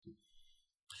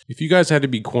If you guys had to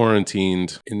be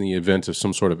quarantined in the event of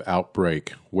some sort of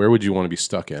outbreak, where would you want to be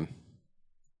stuck in?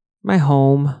 My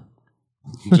home.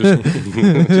 Just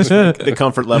The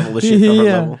comfort level, the shit comfort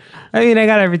level. I mean, I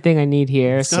got everything I need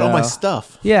here. It's got all my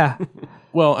stuff. Yeah.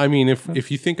 well, I mean,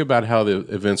 if you think about how the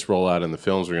events roll out in the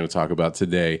films we're going to talk about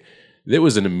today, it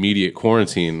was an immediate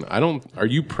quarantine. Are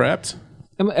you prepped?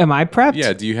 Am I prepped?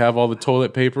 Yeah. Do you have all the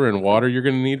toilet paper and water you're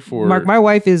going to need for? Mark, my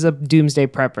wife is a doomsday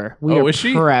prepper. We are is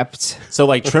she? prepped. So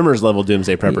like Trimmers level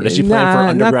doomsday prepper. Does she plan for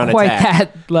underground not quite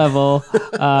attack? that level,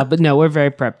 but no, we're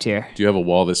very prepped here. Do you have a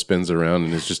wall that spins around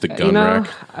and it's just a gun rack?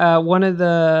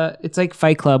 It's like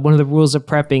Fight Club. One of the rules of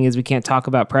prepping is we can't talk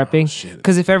about prepping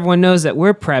because if everyone knows that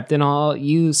we're prepped, then all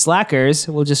you slackers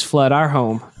will just flood our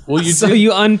home. Well, you so did.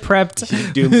 you unprepped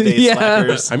Doomsday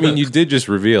slackers. I mean, you did just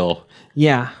reveal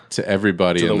Yeah. to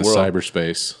everybody in the world.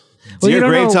 cyberspace. To you your don't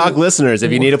Great know- Talk listeners,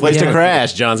 if you need a place to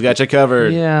crash, John's got you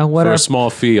covered. Yeah. What For are a small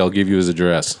fee, I'll give you his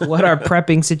address. what are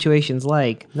prepping situations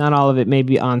like? Not all of it may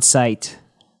be on site.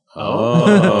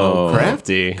 Oh,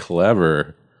 crafty.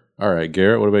 Clever. All right,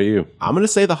 Garrett, what about you? I'm going to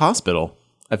say the hospital.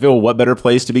 I feel what better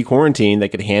place to be quarantined that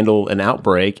could handle an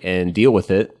outbreak and deal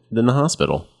with it than the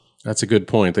hospital. That's a good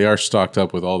point. They are stocked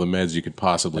up with all the meds you could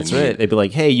possibly That's need. right. They'd be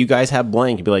like, hey, you guys have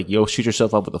blank. You'd be like, yo, shoot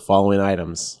yourself up with the following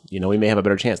items. You know, we may have a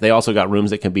better chance. They also got rooms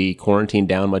that can be quarantined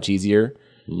down much easier.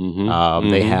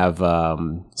 They have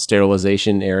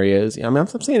sterilization areas. I mean, I'm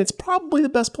saying it's probably the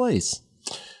best place.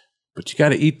 But you got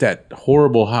to eat that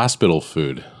horrible hospital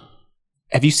food.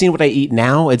 Have you seen what I eat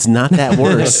now? It's not that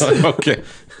worse. Okay.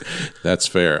 That's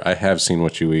fair. I have seen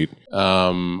what you eat.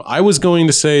 I was going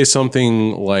to say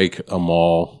something like a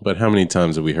mall, but how many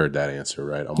times have we heard that answer,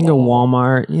 right? A You know, mall.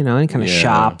 Walmart, any kind of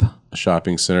shop. A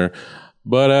shopping center.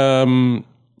 But I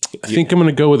think I'm going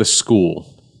to go with a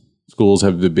school. Schools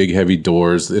have the big, heavy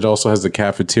doors. It also has the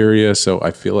cafeteria, so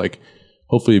I feel like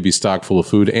hopefully it'd be stocked full of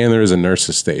food, and there is a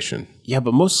nurse's station. Yeah,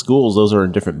 but most schools, those are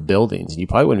in different buildings. You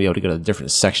probably wouldn't be able to go to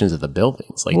different sections of the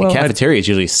buildings. Like Well, the cafeteria is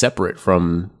usually separate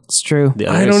from It's true. the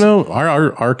I others. don't know.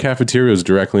 Our cafeteria is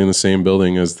directly in the same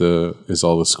building as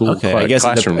all the school Okay, I guess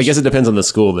classrooms. it depends on the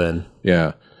school then.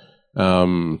 Yeah. I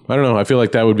don't know. I feel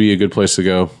like that would be a good place to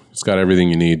go. It's got everything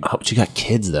you need. Oh, but you got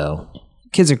kids though.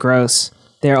 Kids are gross.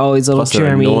 They're always a little Plus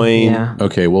they're germy. annoying. Yeah.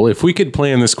 Okay, well, if we could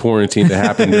plan this quarantine to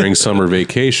happen during summer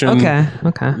vacation, Okay.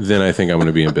 then I think I'm going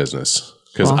to be in business.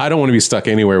 Because I don't want to be stuck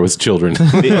anywhere with children.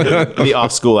 The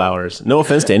off school hours. No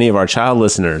offense to any of our child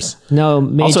listeners. No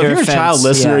major Also, if you're a offense, child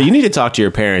listener, yeah. you need to talk to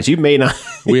your parents. You may not.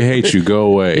 We hate you. Go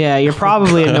away. Yeah, you're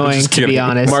probably annoying, Just to be kidding.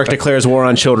 honest. Mark declares war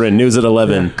on children. News at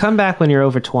 11. Come back when you're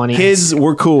over 20. Kids,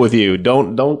 we're cool with you.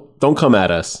 Don't come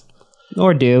at us.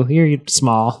 Or do. You're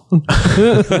small.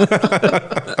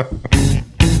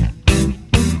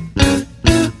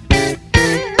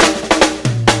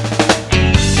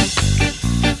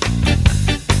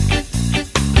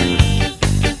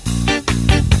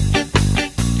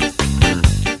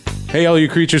 Hey, all you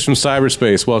creatures from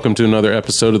cyberspace. Welcome to another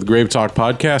episode of the Grave Talk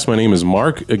podcast. My name is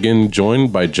Mark, again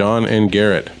joined by John and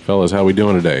Garrett. Fellas, how we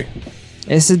doing today?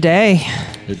 It's a day.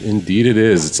 Indeed it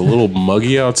is. It's a little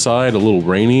muggy outside, a little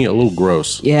rainy, a little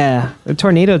gross. Yeah. A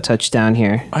tornado touched down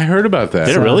here. I heard about that.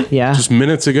 Did it really? Yeah. Just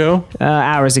minutes ago?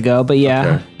 Hours ago, but yeah.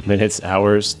 Okay. Minutes,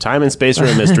 hours, time and space are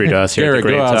a mystery to us here Garrett, at the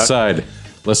go Grave Talk. outside.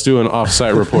 Let's do an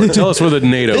off-site report. Tell us where the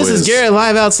NATO This is Garrett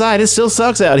live outside. It still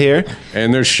sucks out here.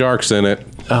 And there's sharks in it.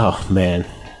 Oh, man.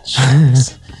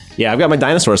 Yeah, I've got my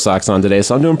dinosaur socks on today,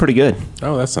 so I'm doing pretty good.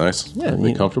 Oh, that's nice. Yeah, They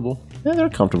you- comfortable? Yeah, they're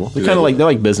comfortable. They're kind of like, they're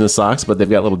like business socks, but they've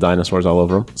got little dinosaurs all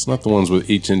over them. It's not the ones with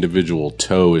each individual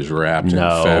toe is wrapped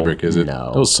No, in fabric, is it?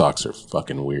 no. Those socks are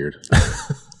fucking weird.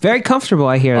 Very comfortable,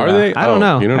 I hear. Are though. they? I don't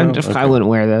Oh, know. you don't know? Okay. I wouldn't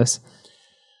wear those.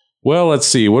 Well, let's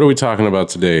see. What are we talking about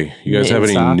today? You guys have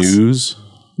any Socks. news?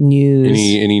 News.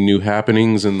 Any new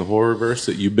happenings in the horrorverse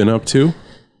that you've been up to?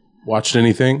 Watched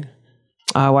anything?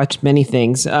 I watched many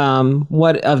things.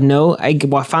 What of note? I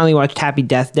finally watched Happy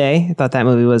Death Day. I thought that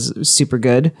movie was super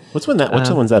good. Which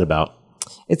one's that about?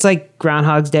 It's like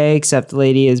Groundhog's Day, except the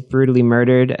lady is brutally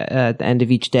murdered at the end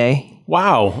of each day.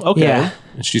 Wow. Okay. Yeah.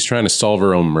 And she's trying to solve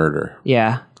her own murder.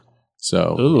 Yeah.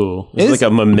 So Ooh. It's like a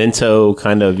memento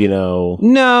kind of,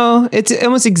 No, it's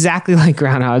almost exactly like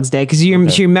Groundhog's Day because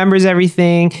she remembers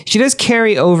everything. She does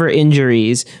carry over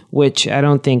injuries, which I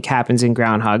don't think happens in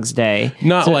Groundhog's Day.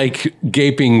 not like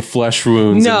gaping flesh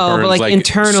wounds. No, and burns, but, like,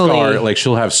 internally. like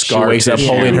she'll have she scar wakes up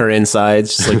tissue. holding her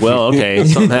insides. Just like, well, okay,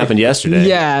 something happened yesterday.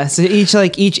 Yeah, so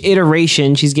each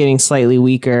iteration, she's getting slightly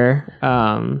weaker.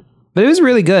 But it was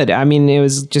really good. I mean, it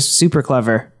was just super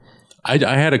clever. I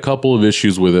had a couple of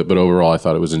issues with it, but overall I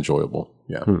thought it was enjoyable.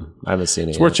 Yeah. I haven't seen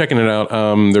it. It's worth checking it out.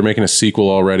 They're making a sequel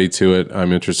already to it.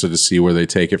 I'm interested to see where they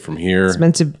take it from here. It's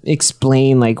meant to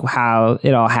explain like how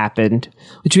it all happened,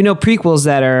 which we know prequels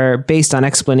that are based on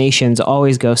explanations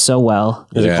always go so well.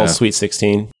 Is it called Sweet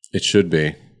 16? It should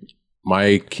be.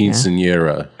 My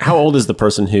quinceañera. How old is the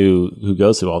person who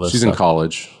goes through all this She's stuff? in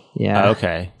college. Yeah.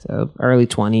 Okay. So early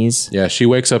 20s. Yeah, she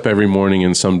wakes up every morning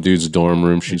in some dude's dorm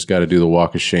room. She's got to do the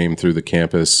walk of shame through the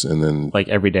campus and then Like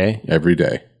every day? every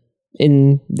day.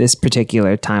 In this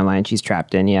particular timeline she's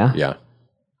trapped in, yeah. Yeah.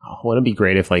 Oh, wouldn't it be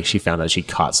great if like she found out she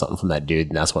caught something from that dude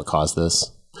and that's what caused this?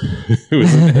 It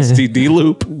was an STD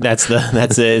loop. That's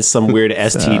it. It's some weird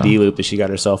STD loop that she got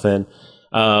herself in.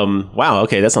 Wow.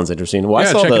 Okay, that sounds interesting. Well,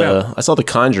 Yeah, check it out. I saw The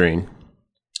Conjuring.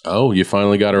 Oh, you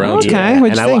finally got around to it. Okay,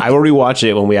 what'd and you think? I will rewatch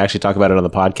it when we actually talk about it on the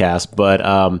podcast. But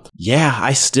yeah,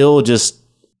 I still just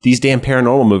these damn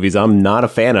paranormal movies I'm not a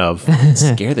fan of.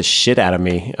 Scare the shit out of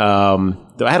me.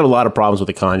 Though I had a lot of problems with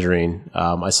The Conjuring.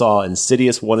 I saw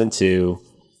Insidious 1 and 2.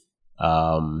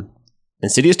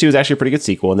 Insidious 2 is actually a pretty good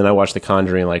sequel, and then I watched The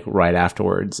Conjuring like right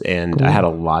afterwards, and I had a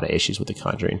lot of issues with The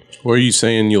Conjuring. Were you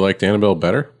saying you liked Annabelle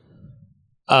better?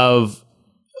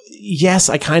 Yes,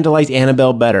 I kind of liked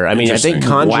Annabelle better. I mean, I think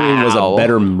Conjuring was a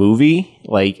better movie,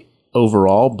 like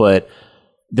overall, but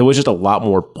there was just a lot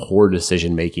more poor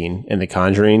decision making in The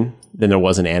Conjuring than there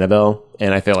was in Annabelle,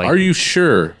 and I feel like Are you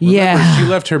sure? Yeah. Remember, she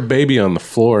left her baby on the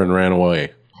floor and ran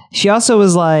away. She also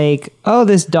was like, oh,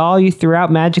 this doll you threw out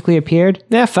magically appeared?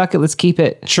 Yeah, fuck it, let's keep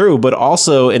it. True, but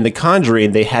also in The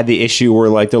Conjuring, they had the issue where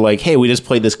like they're like, hey, we just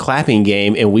played this clapping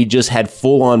game and we just had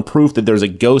full on proof that there's a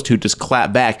ghost who just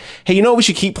clapped back. Hey, you know what we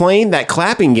should keep playing? That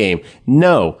clapping game.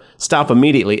 No, stop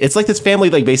immediately. It's like this family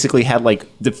like basically had like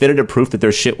definitive proof that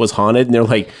their shit was haunted, and they're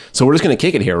like, so we're just gonna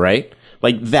kick it here, right?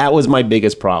 Like that was my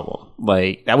biggest problem.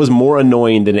 Like that was more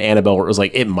annoying than Annabelle, where it was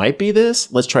like, it might be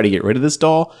this. Let's try to get rid of this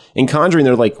doll. In Conjuring,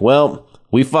 they're like, well,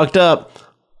 we fucked up.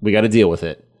 We got to deal with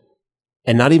it.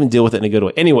 And not even deal with it in a good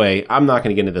way. Anyway, I'm not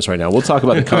going to get into this right now. We'll talk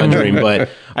about The Conjuring, but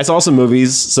I saw some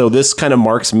movies. So this kind of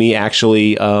marks me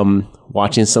actually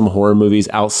watching some horror movies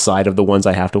outside of the ones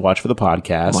I have to watch for the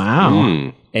podcast.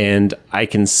 Wow. And I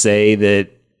can say that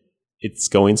it's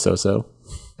going so-so.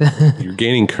 You're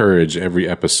gaining courage every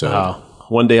episode. Oh,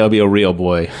 one day I'll be a real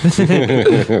boy.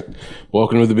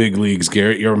 Welcome to the big leagues,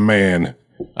 Garrett. You're a man.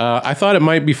 I thought it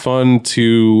might be fun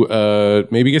to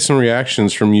maybe get some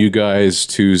reactions from you guys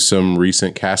to some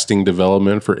recent casting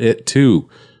development for It 2.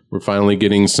 We're finally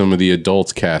getting some of the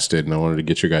adults casted, and I wanted to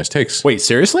get your guys' takes. Wait,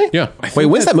 seriously? Yeah. Wait,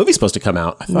 when's that movie supposed to come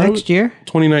out? Next year?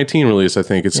 2019 release, I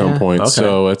think, at some point. Okay.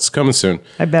 So it's coming soon.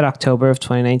 I bet October of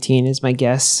 2019 is my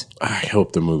guess. I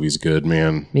hope the movie's good,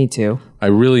 man. Me too. I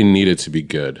really need it to be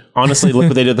good. Honestly, look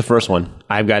what they did the first one.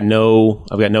 I've got no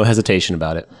hesitation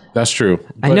about it. That's true.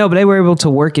 I know, but they were able to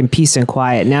work in peace and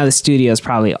quiet. Now the studio's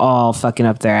probably all fucking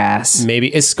up their ass.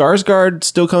 Maybe is Skarsgård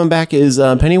still coming back as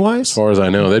Pennywise? As far as I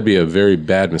know, that'd be a very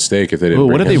bad mistake if they didn't.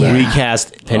 What if bring they him back.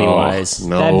 recast Pennywise?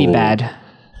 No, That'd be bad.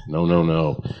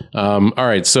 No. All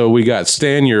right, so we got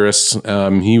Stan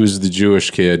Uris. He was the Jewish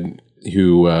kid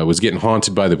who was getting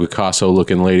haunted by the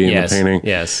Picasso-looking lady in the painting.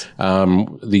 Yes.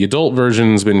 The adult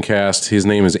version's been cast. His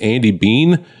name is Andy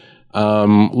Bean.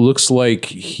 Looks like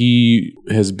he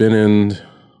has been in...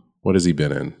 What has he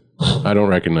been in? I don't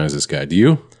recognize this guy. Do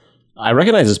you? I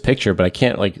recognize his picture, but I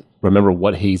can't remember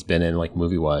what he's been in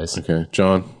movie-wise. Okay,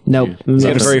 John? Nope. He's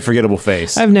got a very forgettable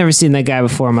face. I've never seen that guy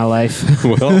before in my life.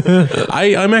 Well,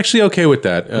 I'm actually okay with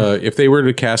that. If they were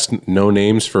to cast no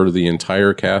names for the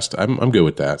entire cast, I'm good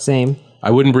with that. Same. I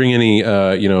wouldn't bring any,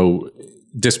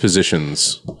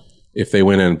 dispositions if they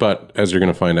went in. But as you're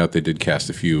going to find out, they did cast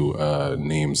a few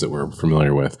names that we're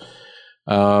familiar with.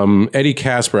 Eddie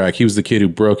Kaspbrak, he was the kid who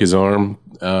broke his arm.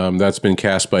 That's been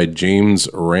cast by James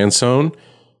Ransone.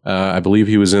 I believe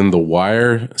he was in The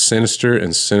Wire, Sinister,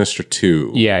 and Sinister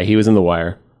 2. Yeah, he was in The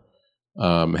Wire.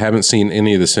 Haven't seen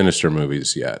any of the Sinister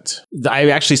movies yet. I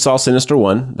actually saw Sinister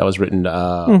 1. That was written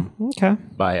Okay.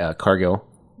 by Cargill,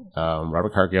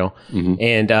 Robert Cargill.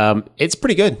 And it's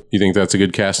pretty good. You think that's a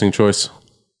good casting choice?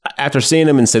 After seeing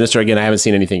him in Sinister, again, I haven't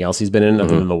seen anything else he's been in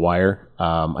other than The Wire.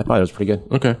 I thought it was pretty good.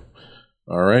 Okay.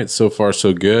 All right. So far,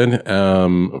 so good.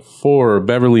 For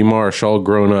Beverly Marsh, all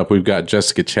grown up, we've got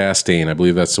Jessica Chastain. I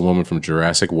believe that's the woman from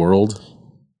Jurassic World.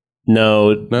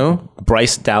 No?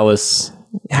 Bryce Dallas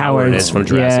Howard is from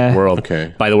Jurassic World.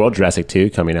 Okay. By the World, Jurassic 2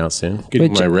 coming out soon.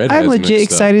 Getting my redheads I'm legit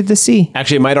mixed up. excited to see.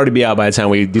 Actually, it might already be out by the time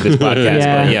we do this podcast.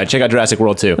 Yeah. But yeah, check out Jurassic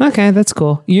World 2. Okay, that's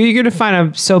cool. You're going to find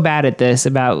I'm so bad at this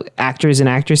about actors and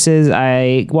actresses.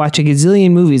 I watch a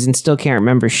gazillion movies and still can't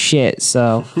remember shit.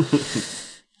 So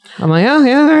I'm like, oh,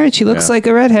 yeah, all right. She looks like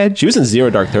a redhead. She was in Zero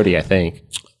Dark 30, I think.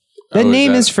 That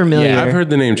name is familiar. Yeah, I've heard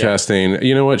the name Chastain.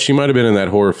 You know what? She might have been in that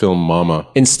horror film Mama.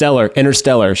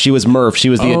 Interstellar. She was Murph. She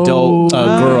was the adult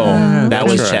girl. That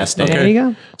was Chastain. There you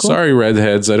go. Cool. Sorry,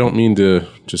 redheads. I don't mean to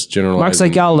just generalize. Mark's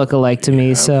like, y'all look alike to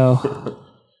me, so.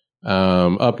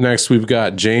 Up next, we've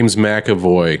got James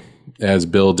McAvoy as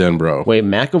Bill Denbrough. Wait,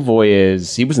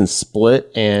 McAvoy he was in Split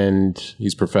and...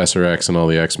 He's Professor X in all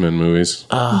the X-Men movies.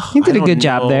 He did a good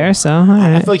job there, so all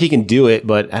I right. feel like he can do it,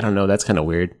 but I don't know. That's kind of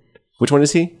weird. Which one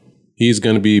is he? He's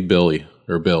going to be Billy,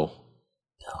 or Bill.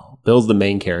 Bill's the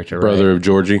main character, right? Brother of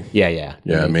Georgie. Yeah.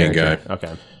 Yeah, main character. guy.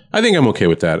 Okay. I think I'm okay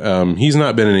with that. He's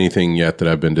not been in anything yet that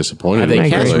I've been disappointed Have they in.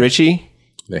 cast Richie?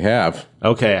 They have.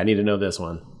 Okay, I need to know this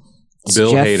one.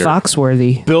 Bill Jeff Hader.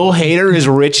 Foxworthy. Bill Hader is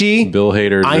Richie? Bill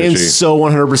Hader is I am Richie. so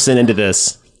 100% into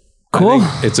this. Cool.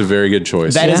 It's a very good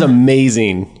choice. That is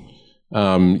amazing.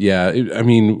 I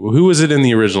mean, who was it in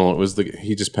the original? It was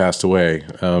he just passed away.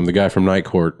 The guy from Night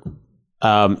Court.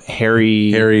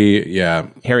 Harry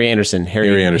Anderson. Harry Anderson,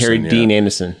 Harry yeah. Dean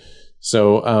Anderson.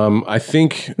 So I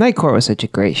think Night Court was such a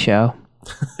great show.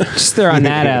 Just throwing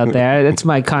that out there. That's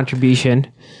my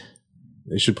contribution.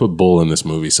 they should put Bull in this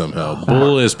movie somehow.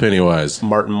 Bull is Pennywise.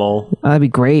 Martin Mull. Oh, that'd be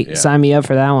great. Sign me up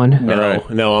for that one.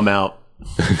 No, I'm out.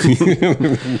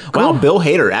 Wow, Bill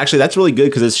Hader. Actually, that's really good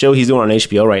because this show he's doing on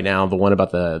HBO right now, the one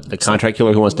about the contract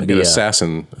killer who wants to be An a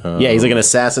assassin. yeah, he's like an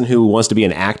assassin who wants to be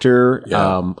an actor.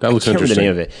 Yeah, that looks I can't remember the interesting.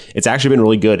 name of it. It's actually been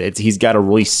really good. He's got a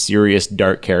really serious,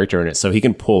 dark character in it, so he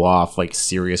can pull off like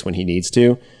serious when he needs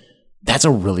to. That's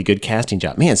a really good casting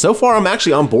job, man. So far, I'm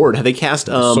actually on board. Have they cast?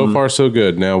 So far, so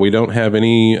good. Now, we don't have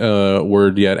any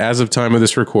word yet. As of time of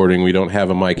this recording, we don't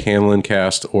have a Mike Hanlon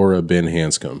cast or a Ben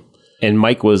Hanscom. And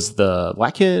Mike was the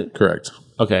black kid. Correct.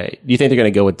 Okay. Do you think they're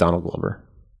going to go with Donald Glover?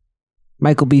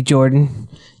 Michael B. Jordan.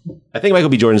 I think Michael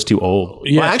B. Jordan's too old.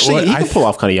 Yeah, Well, actually, well, he I can pull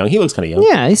off kind of young. He looks kind of young.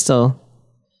 Yeah, he's still.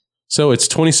 So it's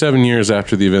 27 years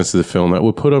after the events of the film. That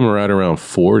would put him right around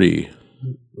 40.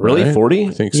 Really, right? 40?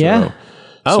 I think Yeah. so.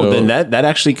 Oh, So- then that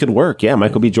actually could work. Yeah,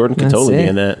 Michael B. Jordan could That's totally be it.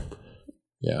 in that.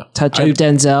 Yeah. Touch up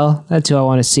Denzel. That's who I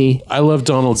want to see. I love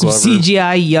Donald Glover.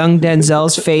 CGI young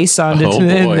Denzel's face onto Oh,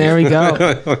 it. boy. There we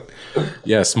go.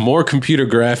 Yes, more computer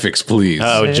graphics, please.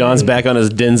 Oh, John's back on his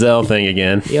Denzel thing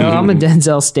again. Yo, I'm a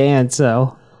Denzel stan,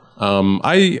 so.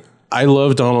 I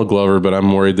love Donald Glover, but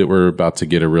I'm worried that we're about to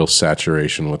get a real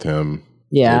saturation with him.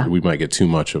 Yeah. We might get too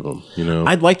much of him, you know?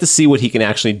 I'd like to see what he can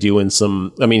actually do in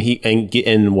some. I mean,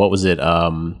 what was it?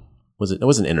 It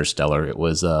wasn't Interstellar. It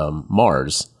was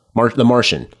Mars. The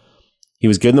Martian. He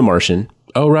was good in The Martian.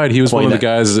 Oh, right. He was one of the that-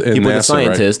 guys in He played NASA, the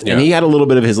scientist, right? and Yeah. he had a little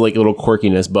bit of his like little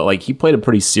quirkiness, but like he played a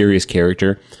pretty serious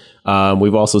character.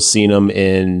 We've also seen him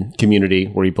in Community,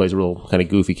 where he plays a real kind of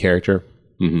goofy character.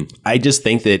 Mm-hmm. I just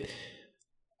think that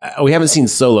we haven't seen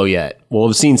Solo yet. We'll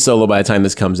have seen Solo by the time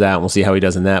this comes out. And we'll see how he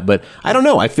does in that. But I don't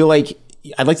know. I feel like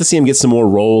I'd like to see him get some more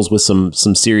roles with some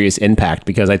serious impact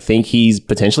because I think he's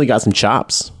potentially got some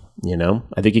chops. You know,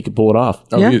 I think he could pull it off.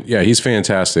 Oh, Yeah. he's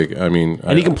fantastic. I mean,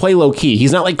 And he can play low key.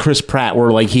 He's not like Chris Pratt,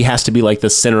 where like he has to be like the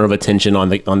center of attention on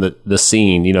the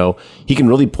scene. You know, he can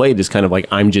really play just kind of like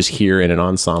I'm just here in an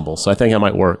ensemble. So I think that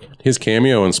might work. his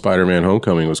cameo in Spider-Man: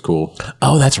 Homecoming was cool.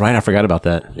 Oh, that's right. I forgot about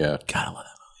that. Yeah, God, I love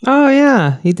that. Oh,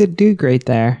 yeah. He did do great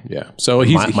there. yeah. So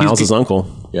he's Miles'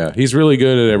 uncle. yeah, he's really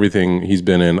good at everything he's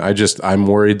been in. I'm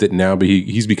worried that now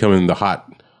he's becoming the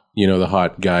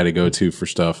hot guy to go to for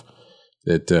stuff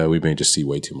that we may just see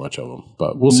way too much of him.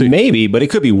 But we'll see. Maybe, but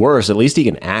it could be worse. At least he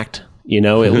can act. You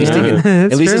know, at least he can. At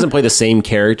least he true. doesn't play the same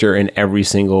character in every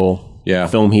single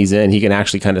film he's in. He can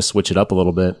actually kind of switch it up a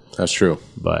little bit. That's true.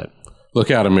 But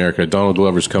Look out, America! Donald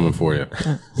Glover's coming for you.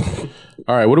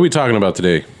 All right, what are we talking about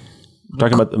today?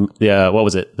 talking about what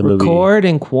was it? The movie. Record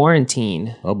and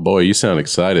Quarantine. Oh boy, you sound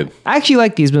excited. I actually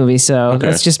like these movies, so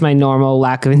that's just my normal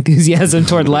lack of enthusiasm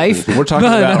toward life. We're talking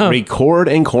about Record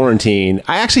and Quarantine.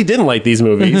 I actually didn't like these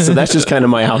movies, so that's just kind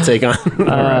of my outtake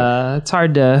on. It's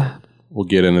hard to. We'll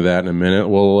get into that in a minute.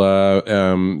 Well,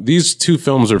 these two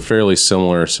films are fairly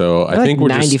similar, so I think we're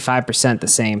 95% the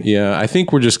same. Yeah, I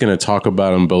think we're just going to talk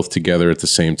about them both together at the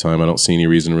same time. I don't see any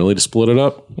reason really to split it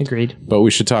up. Agreed. But we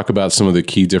should talk about some of the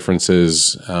key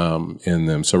differences in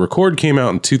them. So Record came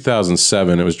out in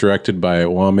 2007. It was directed by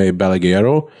Jaime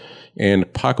Balaguerro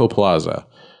and Paco Plaza.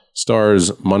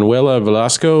 Stars Manuela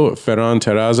Velasco, Ferran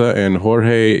Terraza, and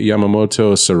Jorge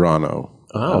Yamamoto Serrano.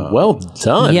 Oh, well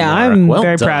done. Yeah, Mark. I'm Well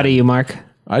very done. proud of you, Mark.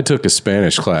 I took a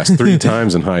Spanish class 3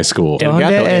 times in high school. El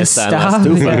gato ¿Dónde está en la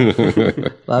está?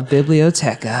 estufa. La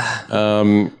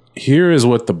biblioteca. Here is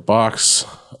what the box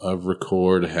of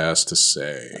Record has to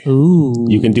say. Ooh.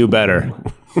 You can do better.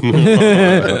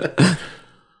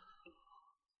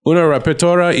 Una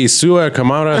repetora y su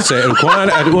cámara se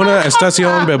encuentra en una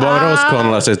estación de barros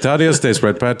con las estadios de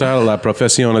respetar la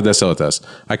profesión de sotas.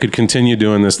 I could continue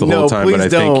doing this the whole time, but I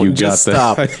think you Just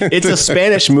got stop. the... It's a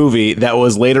Spanish movie that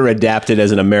was later adapted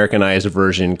as an Americanized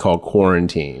version called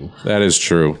Quarantine. That is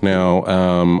true. Now,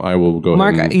 I will go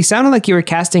Mark, ahead and... you sounded like you were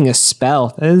casting a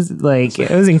spell. It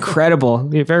was incredible.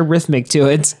 You're very rhythmic to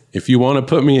it. If you want to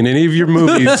put me in any of your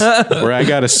movies where I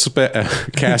got to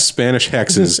cast Spanish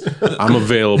hexes, I'm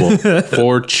available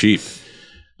for cheap.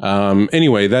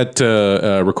 Anyway, that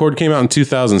record came out in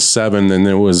 2007, and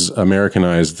it was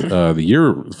Americanized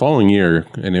the following year,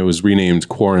 and it was renamed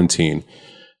Quarantine.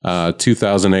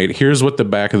 2008. Here's what the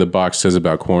back of the box says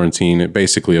about Quarantine. It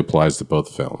basically applies to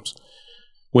both films.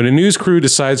 When a news crew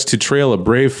decides to trail a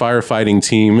brave firefighting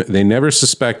team, they never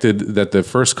suspected that the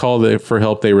first call for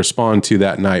help they respond to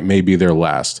that night may be their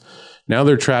last. Now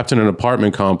they're trapped in an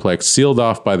apartment complex sealed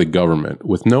off by the government.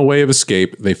 With no way of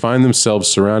escape, they find themselves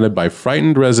surrounded by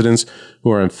frightened residents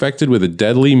who are infected with a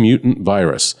deadly mutant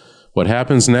virus. What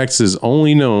happens next is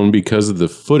only known because of the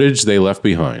footage they left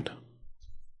behind.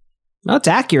 No, it's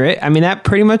accurate. I mean, that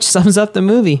pretty much sums up the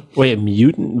movie. Wait, a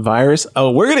mutant virus?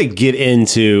 Oh, we're going to get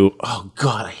into... Oh,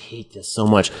 God, I hate this so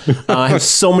much. I have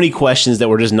so many questions that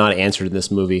were just not answered in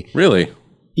this movie. Really?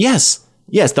 Yes,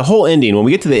 the whole ending. When we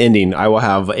get to the ending, I will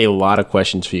have a lot of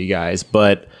questions for you guys.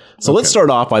 But so let's start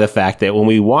off by the fact that when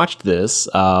we watched this,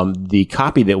 the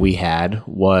copy that we had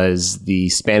was the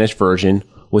Spanish version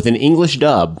with an English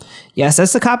dub. Yes,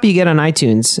 that's the copy you get on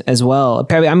iTunes as well.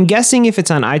 Apparently, I'm guessing if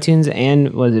it's on iTunes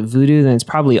and was it Vudu, then it's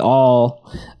probably all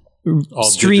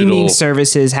streaming digital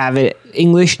services have it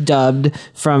English dubbed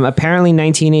from apparently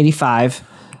 1985.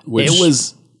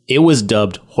 It was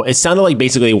dubbed. It sounded like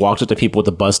basically they walked up to people at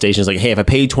the bus stations like, hey, if I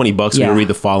pay you $20, I'm going to read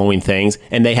the following things.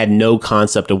 And they had no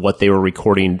concept of what they were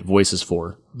recording voices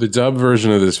for. The dub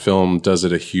version of this film does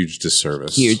it a huge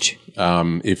disservice. Huge.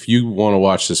 If you want to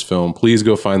watch this film, please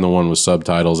go find the one with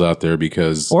subtitles out there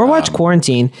because... Or watch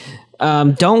Quarantine.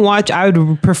 Don't watch... I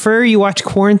would prefer you watch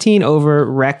Quarantine over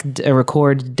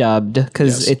record dubbed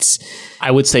because it's...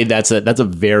 I would say that's a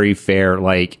very fair...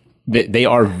 They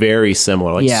are very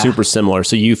similar, super similar.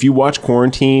 So if you watch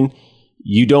Quarantine,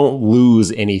 you don't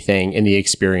lose anything in the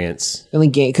experience.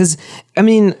 Because, I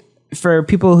mean... For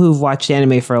people who've watched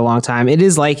anime for a long time, it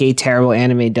is like a terrible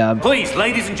anime dub. Please,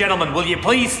 ladies and gentlemen, will you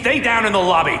please stay down in the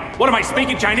lobby? What am I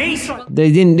speaking Chinese?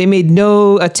 They made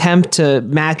no attempt to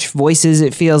match voices,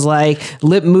 it feels like.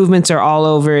 Lip movements are all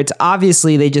over. It's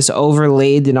obviously they just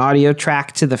overlaid an audio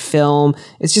track to the film.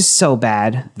 It's just so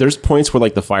bad. There's points where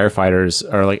the firefighters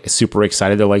are super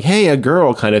excited. They're like, hey, a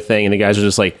girl kind of thing. And the guys are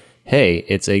just like, hey,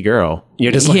 it's a girl.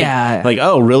 You're just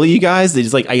oh, really, you guys? They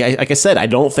just like I said, I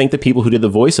don't think the people who did the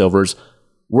voiceovers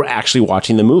were actually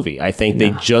watching the movie. I think they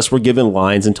just were given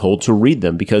lines and told to read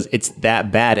them because it's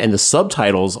that bad. And the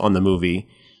subtitles on the movie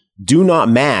do not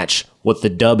match what the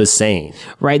dub is saying.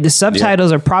 Right. The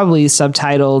subtitles are probably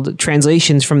subtitled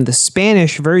translations from the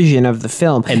Spanish version of the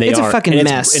film. And it's a fucking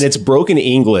mess. And it's broken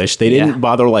English. They didn't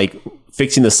bother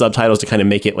fixing the subtitles to kind of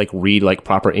make it read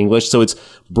proper English. So it's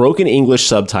broken English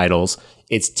subtitles.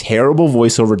 It's terrible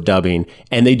voiceover dubbing,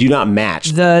 and they do not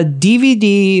match. The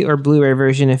DVD or Blu-ray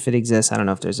version, if it exists, I don't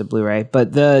know if there's a Blu-ray,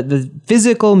 but the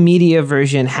physical media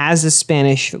version has the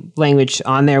Spanish language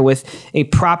on there with a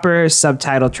proper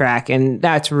subtitle track, and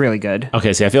that's really good.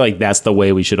 Okay, see, I feel like that's the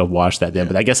way we should have watched that then,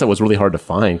 but I guess that was really hard to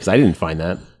find because I didn't find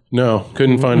that. No,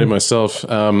 couldn't find it myself.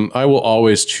 I will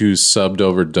always choose subbed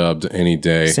over dubbed any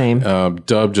day. Same.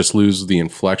 Dubbed just loses the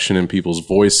inflection in people's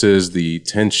voices, the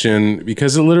tension,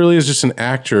 because it literally is just an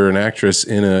actor, an actress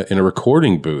in a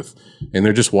recording booth, and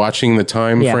they're just watching the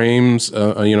time frames,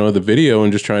 the video,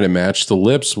 and just trying to match the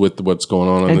lips with what's going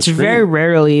on the screen. It's very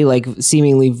rarely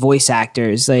seemingly voice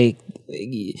actors,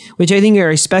 which I think are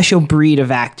a special breed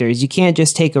of actors. You can't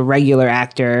just take a regular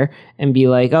actor and be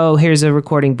like, oh, here's a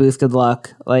recording booth, good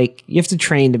luck. You have to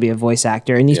train to be a voice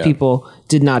actor, and these people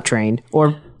did not train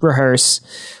or rehearse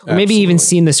or maybe even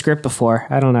seen the script before.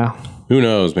 I don't know. Who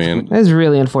knows, man? That's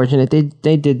really unfortunate.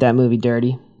 They did that movie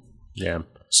dirty. Yeah.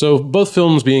 So both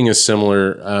films being as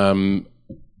similar,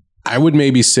 I would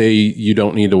maybe say you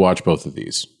don't need to watch both of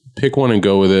these. Pick one and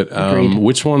go with it.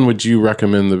 Which one would you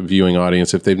recommend the viewing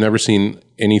audience if they've never seen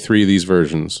any three of these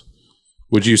versions?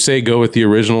 Would you say go with the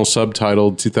original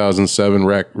subtitled 2007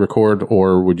 record,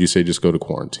 or would you say just go to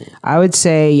Quarantine? I would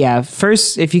say,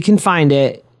 first, if you can find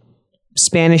it,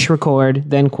 Spanish record,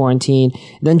 then Quarantine,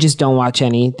 then just don't watch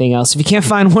anything else. If you can't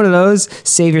find one of those,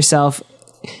 save yourself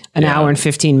an hour and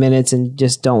 15 minutes and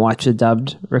just don't watch the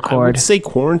dubbed record. I would say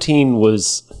Quarantine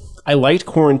I liked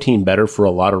Quarantine better for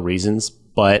a lot of reasons,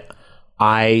 but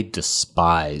I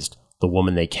despised the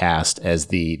woman they cast as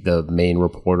the main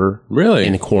reporter. Really?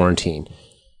 In quarantine.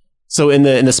 So in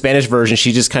the Spanish version,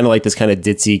 she's just kind of like this kind of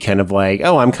ditzy kind of like,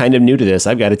 oh, I'm kind of new to this.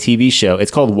 I've got a TV show.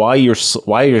 It's called While You're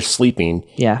Sleeping.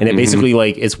 Yeah. And it basically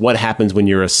like it's what happens when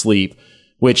you're asleep,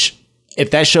 which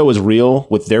if that show was real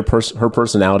with her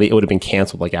personality, it would have been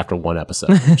canceled like after one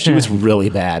episode. She was really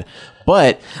bad.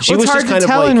 But she was hard just kind to of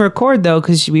tell like, and record though,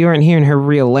 because we weren't hearing her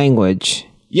real language.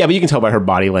 yeah, but you can tell by her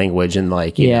body language and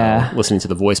like, you know, listening to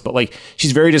the voice. But like,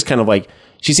 she's very just kind of like,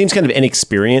 she seems kind of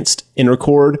inexperienced in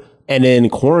record. And in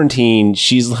quarantine,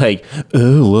 she's like, oh,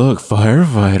 look,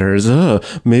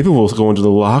 firefighters. Maybe we'll go into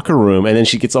the locker room. And then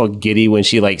she gets all giddy when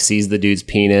she like sees the dude's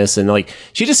penis. And like,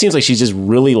 she just seems like she's just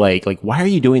really like, why are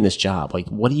you doing this job? Like,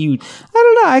 what do you... I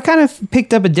don't know. I kind of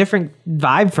picked up a different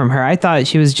vibe from her. I thought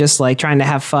she was just like trying to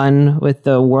have fun with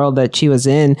the world that she was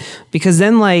in. Because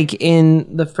then like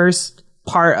in the first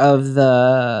part of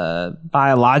the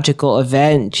biological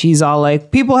event, she's all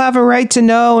like, people have a right to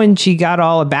know, and she got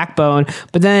all a backbone.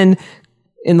 But then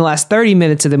in the last 30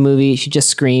 minutes of the movie, she just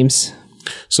screams.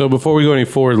 So before we go any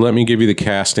forward, let me give you the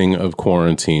casting of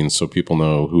Quarantine so people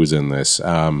know who's in this.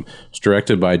 It's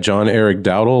directed by John Eric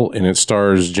Dowdle, and it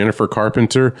stars Jennifer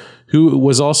Carpenter, who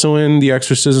was also in The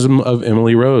Exorcism of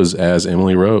Emily Rose as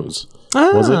Emily Rose.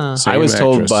 Was it? Same I was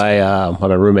told actress. by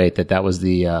my roommate that was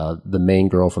the main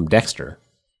girl from Dexter,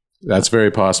 That's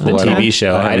very possible. the TV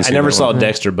show. I haven't seen never that saw one.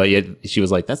 Dexter, but yet she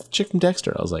was like, "That's the chick from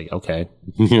Dexter." I was like, "Okay."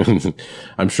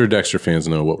 I'm sure Dexter fans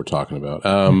know what we're talking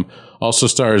about. Also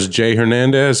stars Jay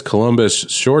Hernandez,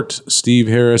 Columbus Short, Steve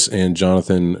Harris, and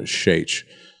Jonathan Shaich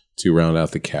to round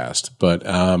out the cast. But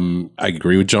I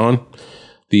agree with John.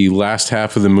 The last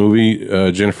half of the movie,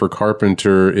 Jennifer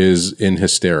Carpenter is in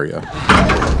hysteria.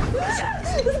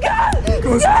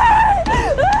 We're gonna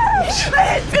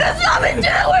stop it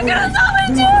too! We're gonna stop it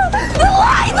too! The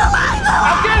light!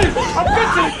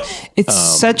 It's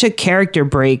such a character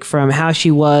break from how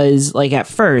she was like at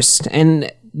first,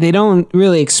 and they don't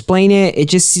really explain it. It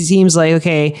just seems like,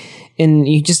 okay, and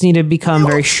you just need to become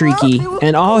very shrieky,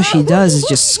 and all she does is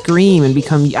just scream and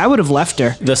become... I would have left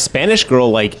her. The Spanish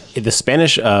girl, like the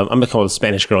Spanish, I'm gonna call her the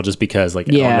Spanish girl just because, like,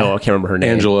 Yeah. I don't know, I can't remember her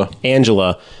name.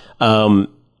 Angela.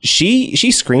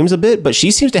 She screams a bit, but she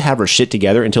seems to have her shit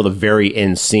together until the very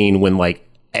end scene when like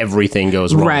everything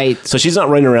goes wrong. Right. So she's not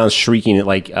running around shrieking it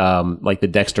like the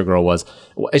Dexter girl was.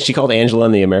 Is she called Angela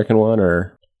in the American one,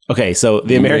 or? Okay, so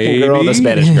the American girl, the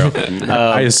Spanish girl.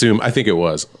 I think it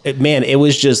was. It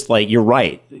was just like, you're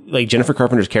right. Like Jennifer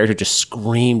Carpenter's character just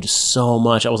screamed so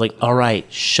much. I was like, all right,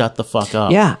 shut the fuck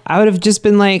up. Yeah, I would have just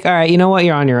been like, all right, you know what?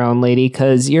 You're on your own, lady,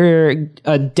 because you're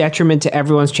a detriment to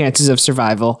everyone's chances of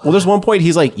survival. Well, there's one point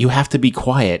he's like, you have to be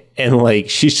quiet. And like,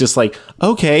 she's just like,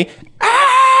 okay.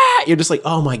 You're just like,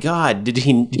 oh my God, did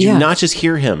you not just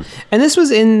hear him? And this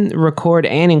was in record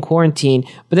and in quarantine,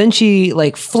 but then she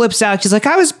like flips out. She's like,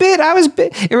 I was bit.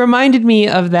 It reminded me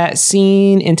of that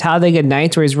scene in Talladega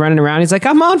Nights where he's running around. He's like,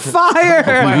 I'm on fire.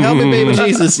 Help me, baby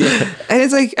Jesus. Yeah. And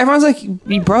it's like, everyone's like,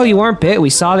 bro, you weren't bit.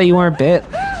 We saw that you weren't bit.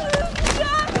 No,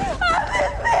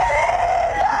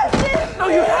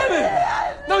 you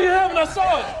haven't! No, you haven't! I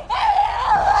saw it!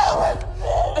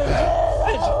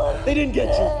 They didn't get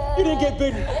you. You didn't get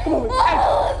bitten. Come on,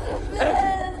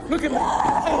 Angie. Look at me. Angie,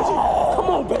 come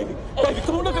on, baby. Baby,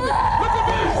 come on, look at me. Look at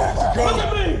me. Look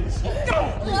at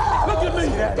me. Look at me.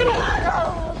 Come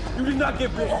on. You did not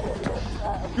get bit.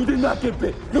 You did not get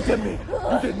bit. Look at me.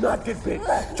 You did not get bit.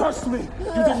 Trust me.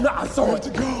 You did not. I saw it.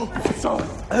 I saw it.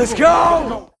 Let's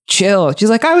go. Chill. She's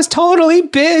like, I was totally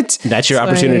bit. That's your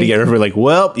opportunity to get over. Like,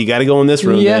 well, you got to go in this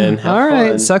room then. Have all right.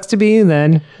 fun. Sucks to be you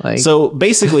then. Like, So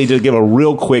basically, to give a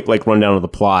real quick like rundown of the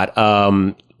plot,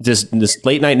 this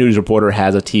late night news reporter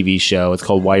has a TV show. It's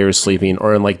called While You're Sleeping,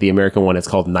 or in like the American one, it's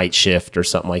called Night Shift or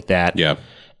something like that. Yeah.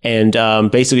 And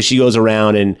basically, she goes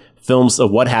around and films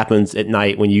of what happens at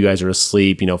night when you guys are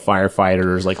asleep. You know,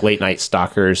 firefighters, like late night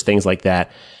stalkers, things like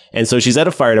that. And so she's at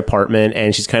a fire department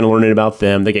and she's kind of learning about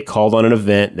them. They get called on an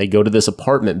event. They go to this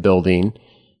apartment building.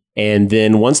 And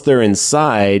then once they're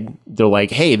inside, they're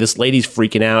like, hey, this lady's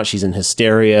freaking out. She's in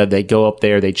hysteria. They go up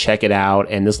there, they check it out.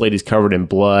 And this lady's covered in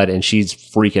blood and she's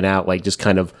freaking out, like just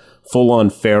kind of full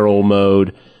on feral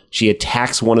mode. She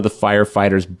attacks one of the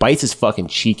firefighters, bites his fucking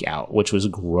cheek out, which was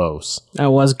gross. that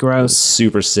was gross.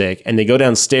 Super sick. And they go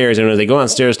downstairs, and as they go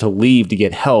downstairs to leave to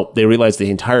get help, they realize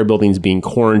the entire building's being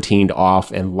quarantined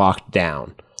off and locked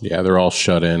down. Yeah, they're all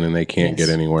shut in and they can't get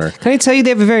anywhere. Can I tell you, they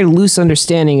have a very loose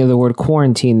understanding of the word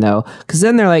quarantine, though? Because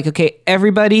then they're like, okay,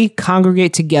 everybody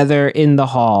congregate together in the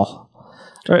hall.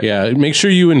 Yeah, make sure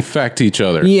you infect each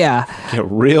other. Yeah. Get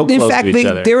real close In fact, to each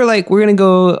other. they were like, we're going to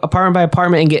go apartment by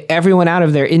apartment and get everyone out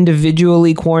of their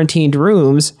individually quarantined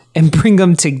rooms and bring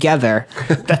them together.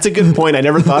 That's a good point. I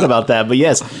never thought about that. But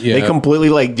yes, Yeah. they completely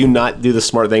like do not do the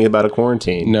smart thing about a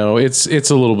quarantine. No, it's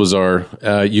a little bizarre.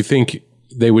 You think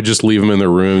they would just leave them in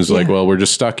their rooms like, well, we're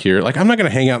just stuck here. Like, I'm not going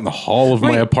to hang out in the hall of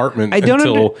my apartment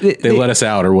until they let us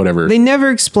out or whatever. They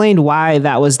never explained why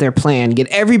that was their plan. Get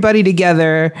everybody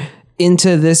together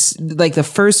into this, like, the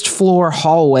first floor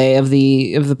hallway of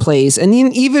the place. And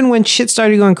even when shit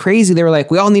started going crazy, they were like,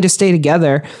 we all need to stay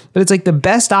together. But it's like the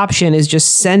best option is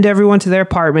just send everyone to their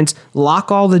apartments,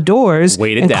 lock all the doors,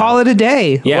 and call it a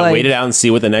day. Yeah, like, wait it out and see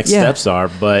what the next steps are.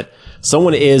 But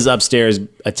someone is upstairs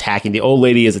attacking. The old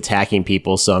lady is attacking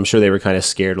people, so I'm sure they were kind of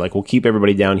scared. Like, we'll keep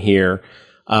everybody down here.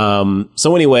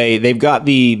 So anyway, they've got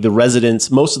the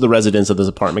residents, most of the residents of this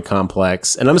apartment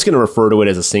complex, and I'm just going to refer to it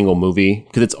as a single movie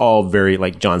because it's all very,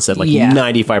 like John said, like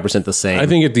 95% the same. I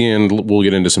think at the end we'll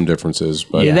get into some differences,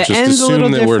 but the just end's a assume little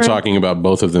that we're different. talking about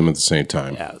both of them at the same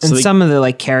time. Yeah. And some of the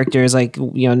like characters, like,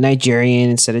 you know, Nigerian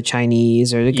instead of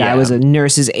Chinese, or the guy was a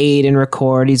nurse's aide in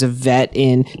Record. He's a vet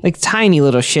in, like, tiny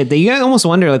little shit that you almost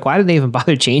wonder, like, why did they even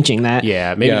bother changing that?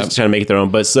 Yeah, maybe just trying to make it their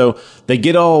own. But so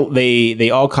they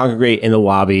all congregate in the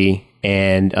lobby,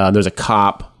 and there's a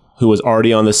cop who was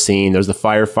already on the scene. There's the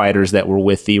firefighters that were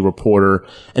with the reporter,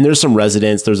 and there's some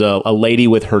residents. There's a lady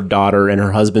with her daughter and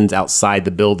her husband's outside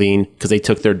the building because they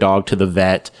took their dog to the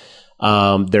vet.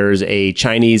 There's a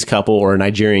Chinese couple or a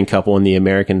Nigerian couple in the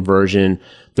American version.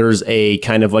 There's a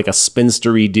kind of like a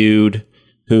spinstery dude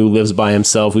who lives by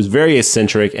himself, who's very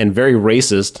eccentric and very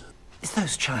racist. It's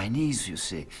those Chinese, you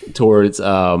see. Towards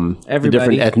the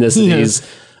Everybody. different ethnicities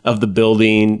of the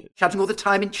building. Shouting all the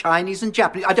time in Chinese and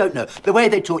Japanese. I don't know. The way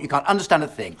they talk, you can't understand a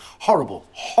thing. Horrible.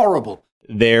 Horrible.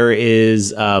 There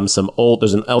is there's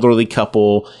an elderly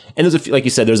couple, and there's a few, like you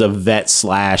said, there's a vet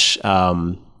slash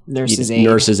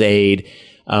nurse's aide.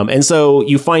 And so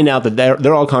you find out that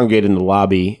they're all congregated in the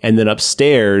lobby, and then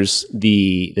upstairs,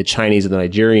 the Chinese and the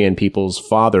Nigerian people's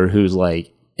father, who's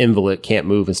like invalid, can't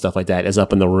move and stuff like that, is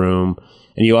up in the room.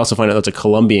 And you also find out there's a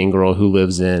Colombian girl who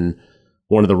lives in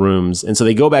one of the rooms. And so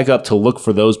they go back up to look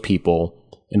for those people.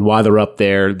 And while they're up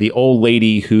there, the old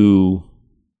lady who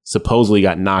supposedly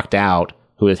got knocked out,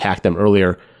 who attacked them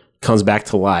earlier, comes back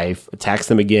to life, attacks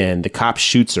them again. The cop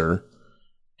shoots her.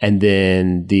 And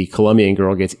then the Colombian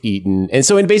girl gets eaten. And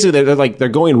so basically they're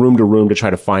going room to room to try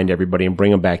to find everybody and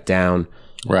bring them back down.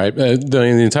 Right. The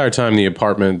entire time the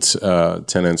apartment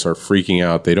tenants are freaking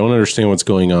out. They don't understand what's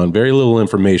going on. Very little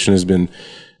information has been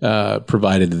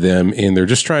provided to them, and they're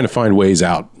just trying to find ways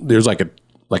out. There's like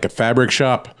a fabric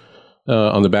shop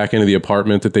on the back end of the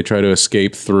apartment that they try to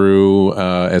escape through.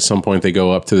 At some point, they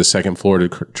go up to the second floor to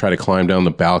try to climb down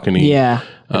the balcony. Yeah.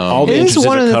 All the It is entrances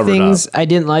one are of the covered things up. I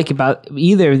didn't like about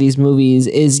either of these movies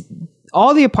is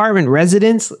all the apartment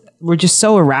residents were just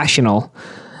so irrational.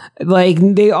 Like,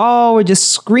 they all were just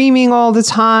screaming all the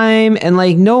time, and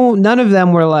like none of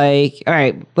them were like, all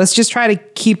right, let's just try to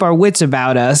keep our wits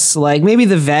about us. Like, maybe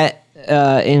the vet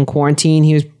in quarantine,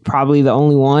 he was probably the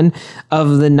only one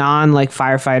of the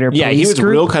firefighter police Yeah, he was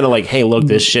group. real kind of like, hey, look,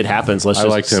 this shit happens. Let's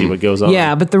just see what goes on.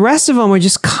 Yeah, but the rest of them were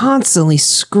just constantly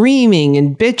screaming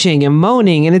and bitching and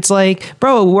moaning. And it's like,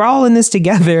 bro, we're all in this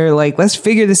together. Like, let's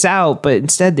figure this out. But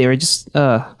instead, they were just,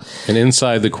 And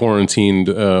inside the quarantined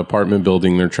apartment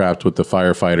building, they're trapped with the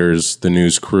firefighters, the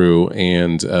news crew,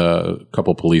 and a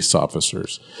couple police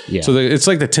officers. Yeah. So it's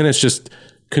like the tenants just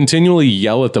continually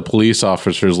yell at the police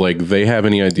officers like they have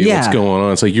any idea what's going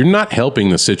on. It's like, you're not helping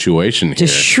the situation here.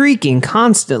 just shrieking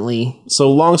constantly. So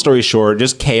long story short,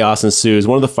 just chaos ensues.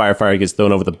 One of the firefighters gets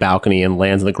thrown over the balcony and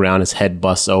lands on the ground. His head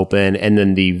busts open. And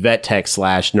then the vet tech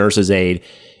slash nurse's aide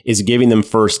is giving them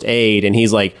first aid. And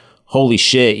he's like, holy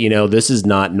shit, this is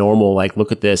not normal. Like,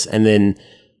 look at this. And then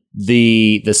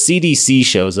the CDC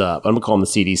shows up. I'm gonna call them the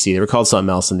CDC. They were called something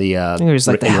else in the I think it was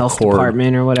like the health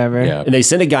department or whatever. Yeah. And they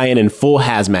send a guy in full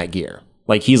hazmat gear.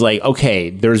 Like, he's like, okay,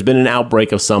 there's been an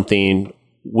outbreak of something.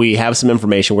 We have some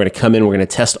information. We're going to come in. We're going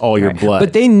to test all your blood.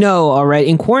 But they know, all right,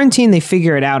 in quarantine, they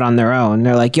figure it out on their own.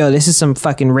 They're like, yo, this is some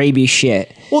fucking rabies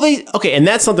shit. Well, and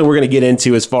that's something we're going to get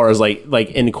into as far as like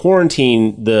in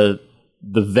quarantine, the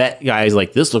vet guy is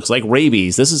like, this looks like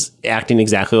rabies. This is acting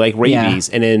exactly like rabies.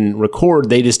 And in Record,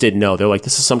 they just didn't know. They're like,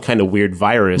 this is some kind of weird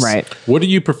virus. Right. What do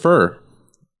you prefer?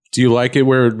 Do you like it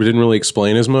where it didn't really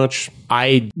explain as much?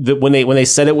 When they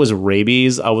said it was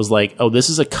rabies, I was like, oh, this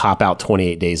is a cop-out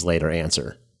 28 days later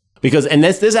answer. Because, and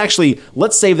this actually,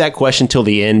 let's save that question till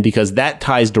the end, because that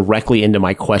ties directly into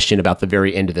my question about the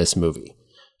very end of this movie.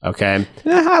 Okay?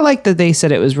 I like that they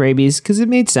said it was rabies because it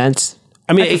made sense.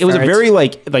 I mean, it was a prefer very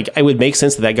like it would make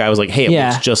sense that guy was like, hey, it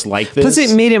looks just like this. Plus,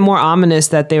 it made it more ominous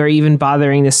that they were even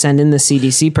bothering to send in the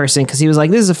CDC person because he was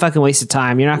like, this is a fucking waste of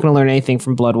time. You're not going to learn anything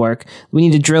from blood work. We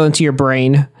need to drill into your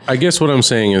brain. I guess what I'm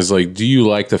saying is, like, do you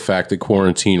like the fact that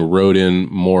Quarantine wrote in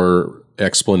more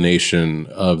explanation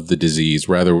of the disease?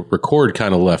 Rather, Record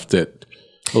kind of left it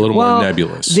a little more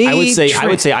nebulous. I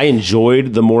would say I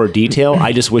enjoyed the more detail.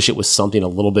 I just wish it was something a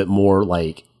little bit more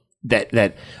like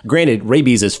that. Granted,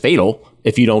 rabies is fatal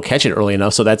if you don't catch it early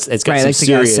enough. So it's got some like the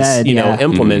guy serious, said,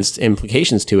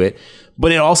 implications to it.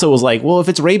 But it also was like, well, if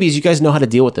it's rabies, you guys know how to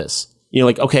deal with this.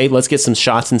 Like, okay, let's get some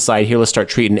shots inside here. Let's start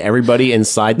treating everybody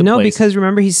inside the place. No, because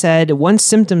remember he said once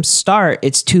symptoms start,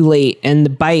 it's too late. And the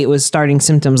bite was starting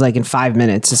symptoms like in 5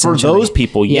 minutes. For those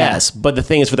people, yes. But the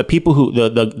thing is, for the people who,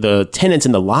 the tenants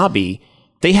in the lobby,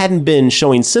 they hadn't been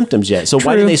showing symptoms yet. So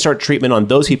why did they start treatment on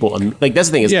those people? Like,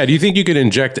 that's the thing. Do you think you could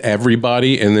inject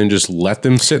everybody and then just let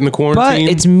them sit in the quarantine?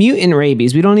 But it's mutant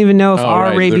rabies. We don't even know if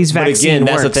our rabies vaccine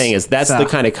that's works. the thing is, that's the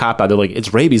kind of cop out. They're like,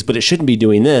 it's rabies, but it shouldn't be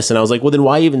doing this. And I was like, well, then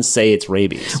why even say it's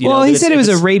rabies? He said it was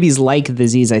a rabies-like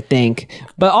disease, I think.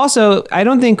 But also, I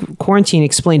don't think Quarantine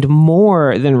explained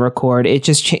more than Record. It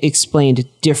just explained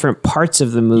different parts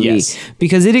of the movie.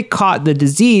 Because it had caught the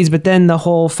disease, but then the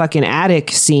whole fucking attic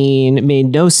scene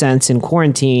made no sense in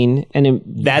Quarantine, and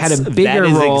it had a bigger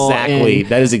role. That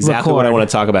is exactly what I want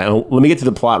to talk about. And let me get to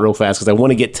the plot real fast because I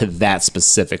want to get to that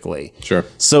specifically. Sure.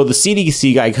 So the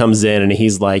CDC guy comes in and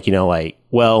he's like,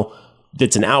 well,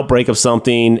 it's an outbreak of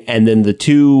something, and then the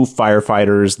two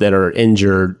firefighters that are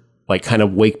injured like kind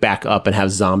of wake back up and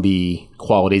have zombie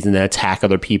qualities and then attack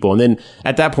other people. And then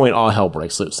at that point, all hell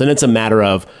breaks loose. And it's a matter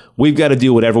of, we've got to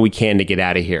do whatever we can to get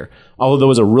out of here. Although there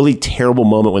was a really terrible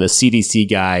moment when the CDC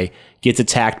guy gets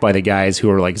attacked by the guys who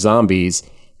are like zombies.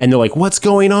 And they're like, what's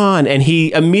going on? And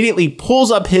he immediately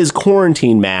pulls up his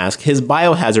quarantine mask, his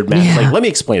biohazard mask. Like, let me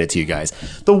explain it to you guys.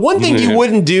 The one thing you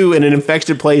wouldn't do in an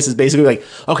infected place is basically like,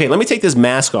 okay, let me take this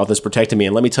mask off that's protecting me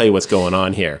and let me tell you what's going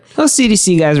on here. Those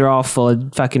CDC guys are all full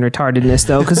of fucking retardedness,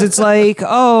 though, because it's like,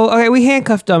 oh, okay, we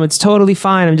handcuffed them. It's totally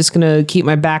fine. I'm just going to keep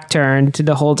my back turned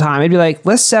the whole time. It'd be like,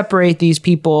 let's separate these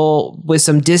people with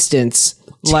some distance.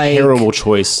 Terrible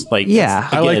choice. Like, yeah.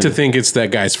 I like to think it's that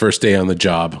guy's first day on the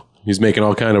job. He's making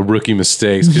all kind of rookie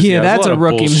mistakes. Yeah, that's a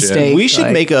rookie mistake. We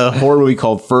should make a horror movie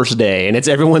called First Day, and it's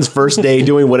everyone's first day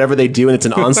doing whatever they do, and it's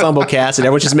an ensemble cast, and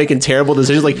everyone's just making terrible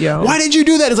decisions. Like, why did you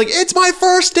do that? It's like, it's my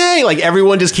first day. Like,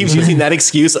 everyone just keeps using that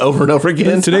excuse over and over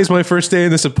again. Today's my first day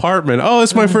in this apartment. Oh,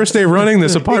 it's my first day running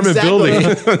this apartment building.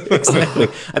 Exactly.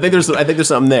 I think there's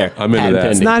something there. I'm into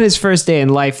that. It's not his first day in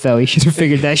life, though. He should have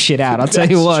figured that shit out. I'll tell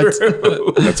you what.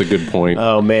 True. That's a good point.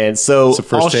 Oh, man. So it's the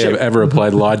first day I've ever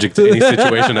applied logic to any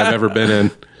situation I've ever been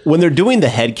in. When they're doing the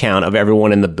head count of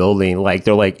everyone in the building, like,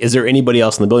 they're like, is there anybody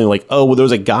else in the building? Like, oh, well,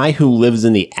 there's a guy who lives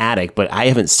in the attic, but I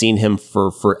haven't seen him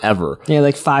for forever. Yeah,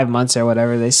 like 5 months or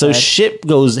whatever they said. So shit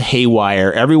goes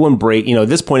haywire. Everyone at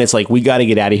this point, it's like, we got to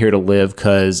get out of here to live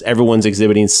because everyone's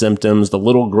exhibiting symptoms. The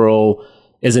little girl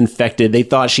is infected. They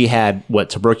thought she had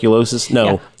tuberculosis?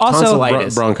 No, Also,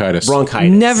 tonsillitis, bronchitis.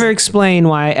 Never explain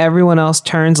why everyone else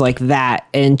turns like that,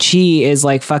 and she is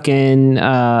like fucking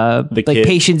like kid.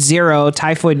 patient zero,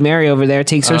 Typhoid Mary over there. It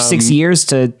takes her 6 years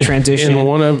to transition.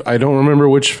 In I don't remember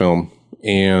which film,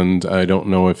 and I don't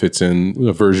know if it's in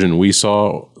the version we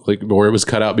saw, like, or it was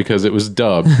cut out because it was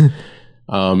dubbed.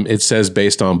 It says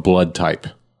based on blood type.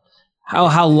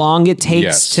 How long it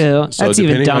takes to... So that's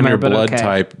even depending dumber, on your but blood okay.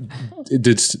 type, it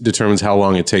determines how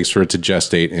long it takes for it to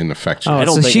gestate and affect you. Oh,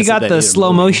 don't so think she it's in got that the either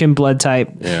slow movie. motion blood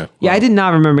type. Yeah. Yeah, I did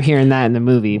not remember hearing that in the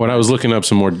movie. When I was looking up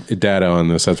some more data on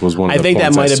this, that was one of I the think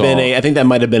that points might have saw. been I think that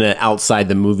might have been an outside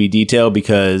the movie detail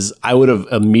because I would have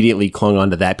immediately clung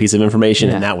onto that piece of information,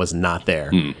 and that was not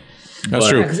there. That's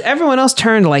true. Because everyone else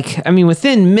turned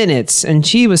within minutes, and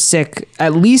she was sick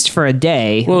at least for a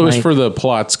day. Well, it was for the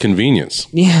plot's convenience.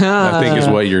 yeah, I think is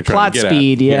what you're trying plot to get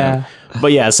speed. at. Yeah.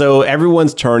 But yeah, so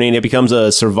everyone's turning. It becomes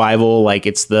a survival. Like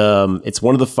it's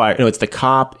one of the fire. No, it's the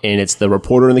cop and it's the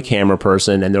reporter and the camera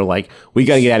person, and they're like, "We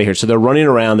got to get out of here." So they're running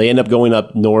around. They end up going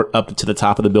up to the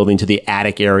top of the building to the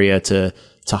attic area to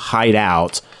hide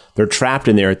out. They're trapped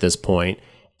in there at this point.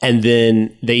 And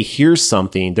then they hear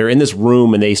something. They're in this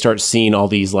room and they start seeing all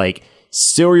these like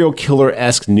serial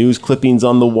killer-esque news clippings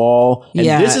on the wall. And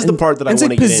this is the part that I want to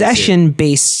get into. It's like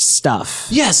possession-based stuff.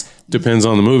 Yes. Depends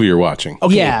on the movie you're watching.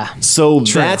 Okay. Yeah. So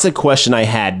that's a question I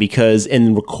had because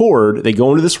in Record, they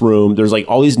go into this room. There's like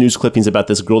all these news clippings about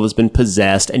this girl that's been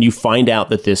possessed. And you find out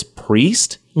that this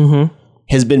priest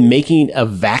has been making a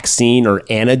vaccine or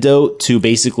antidote to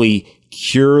basically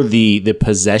cure the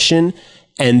possession.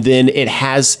 and then it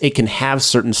can have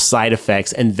certain side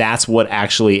effects, and that's what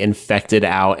actually infected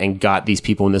out and got these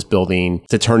people in this building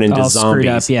to turn into All screwed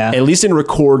zombies. up, yeah. At least in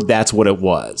Record, that's what it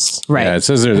was. Right. Yeah, it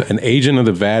says there's an agent of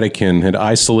the Vatican had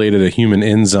isolated a human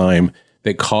enzyme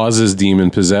that causes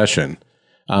demon possession.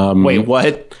 Wait,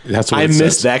 what? That's what I it missed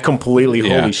says. that completely.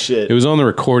 Yeah. Holy shit. It was on the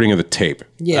recording of the tape.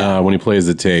 Yeah. When he plays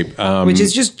the tape. Which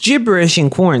is just gibberish in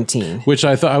quarantine. Which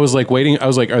I thought, I was like waiting. I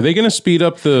was like, are they going to speed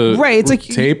up the Right, it's like-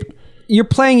 tape? You're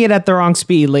playing it at the wrong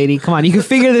speed, lady. Come on, you can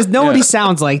figure this. Nobody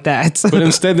sounds like that. But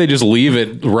instead, they just leave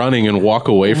it running and walk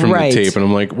away from Right. the tape. And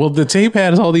I'm like, well, the tape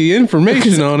has all the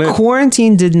information on it.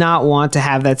 Quarantine did not want to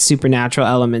have that supernatural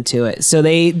element to it, so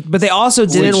they also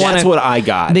didn't want That's to. what I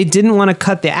got. They didn't want to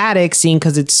cut the attic scene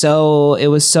because it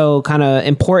was so kind of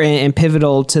important and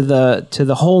pivotal to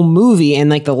the whole movie. And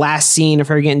like the last scene of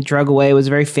her getting drug away was a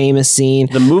very famous scene.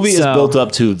 The movie is So- built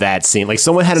up to that scene. Like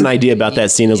someone had an idea about that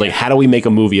scene. It was like, how do we make a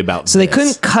movie about So they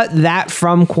couldn't cut that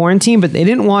from Quarantine, but they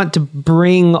didn't want to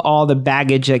bring all the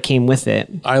baggage that came with it.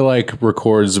 I like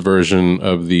Record's version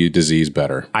of the disease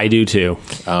better. I do too.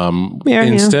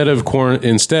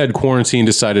 Instead, Quarantine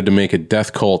decided to make a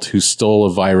death cult who stole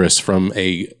a virus from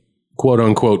a quote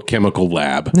unquote chemical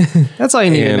lab That's all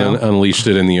you need to and know. unleashed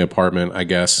it in the apartment, I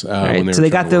guess. Right, When so they were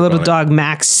trying got to their work little on it. dog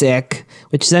Max sick,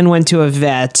 which then went to a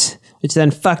vet, which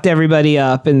then fucked everybody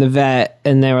up in the vet,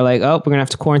 and they were like, "Oh, we're gonna have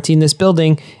to quarantine this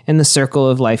building," and the circle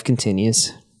of life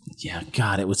continues. Yeah,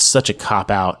 God, it was such a cop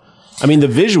out. I mean, the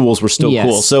visuals were still Yes.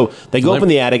 cool. So they go up in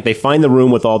the attic, they find the room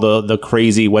with all the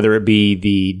crazy, whether it be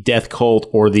the death cult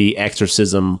or the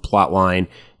exorcism plot line.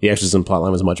 The exorcism plot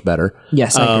line was much better.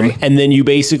 Yes, I agree. And then you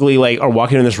basically like are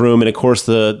walking in this room, and of course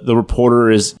the reporter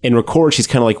is in Record. She's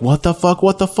kind of like, "What the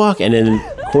fuck?" And then in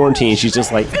Quarantine, she's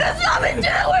just like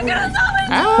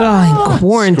Oh, in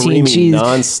quarantine, screaming she's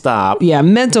nonstop. yeah,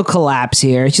 mental collapse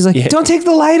here. She's like, "Don't take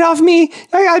the light off me.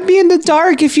 I'd be in the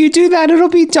dark. If you do that, it'll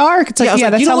be dark." It's like, I was yeah,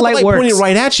 like, that's you how don't want light the light works. pointing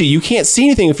right at you. You can't see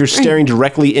anything if you're staring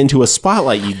directly into a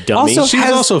spotlight. You dummy. Also, She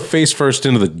was also face first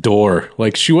into the door.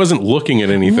 Like she wasn't looking at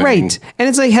anything. Right, and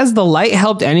it's like, has the light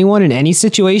helped anyone in any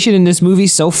situation in this movie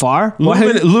so far?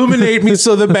 Illuminate me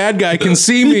so the bad guy can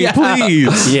see me,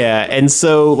 please. Yeah, and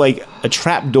so like a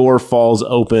trap door falls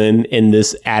open in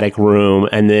this attic room,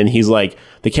 and then he's like,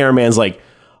 the cameraman's like,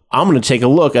 "I'm gonna take a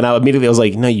look," and I immediately was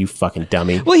like, "No, you fucking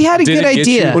dummy." Well, he had a Did good it get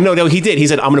you? idea. Well, no, he did. He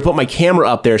said, "I'm gonna put my camera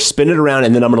up there, spin it around,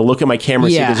 and then I'm gonna look at my camera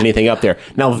and see if Yeah. there's anything up there."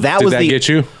 Now that Did was that get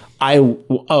you?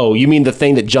 Oh, you mean the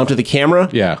thing that jumped at the camera?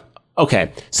 Yeah.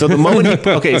 Okay, so the moment he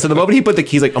put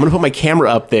he's like, "I'm gonna put my camera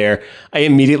up there," I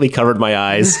immediately covered my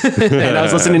eyes, and I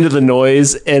was listening to the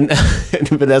noise, and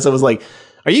Vanessa was like,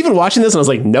 "Are you even watching this?" And I was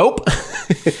like, "Nope."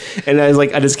 And I was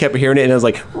like, I just kept hearing it, and I was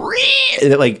like,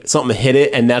 and it like something hit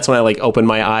it, and that's when I like opened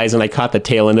my eyes and I caught the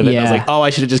tail end of it. And I was Yeah. like, "Oh, I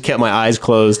should have just kept my eyes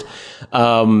closed."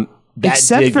 That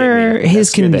Except did for get me. his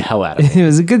That scared the hell out of me. It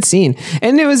was a good scene,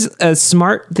 and it was a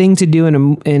smart thing to do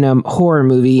in a horror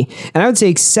movie. And I would say,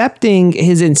 accepting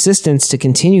his insistence to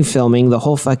continue filming the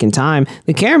whole fucking time,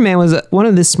 the cameraman was one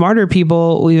of the smarter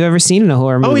people we've ever seen in a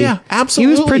horror movie. yeah, He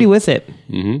absolutely. was pretty with it.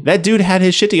 That dude had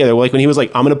his shit together. Like when he was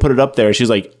like, "I'm gonna put it up there," he's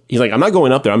like, "I'm not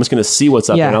going up there. I'm just gonna see what's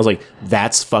up Yeah. there." And I was like,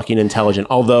 "That's fucking intelligent."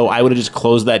 Although I would have just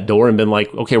closed that door and been like,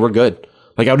 "Okay, we're good."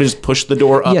 Like I would have just pushed the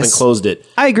door up Yes. and closed it.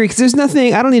 I agree, because there's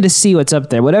nothing. I don't need to see what's up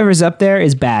there. Whatever's up there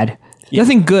is bad.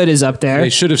 Nothing good is up there. They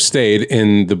should have stayed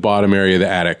in the bottom area of the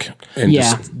attic and Yeah.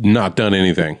 just not done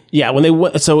anything. Yeah, when they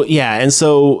went, so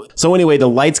anyway, the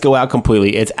lights go out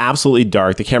completely. It's absolutely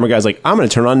dark. The camera guy's like, "I'm going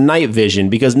to turn on night vision,"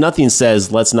 because nothing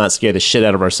says let's not scare the shit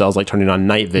out of ourselves like turning on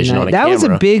night vision on a that camera. was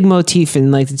a big motif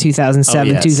in like the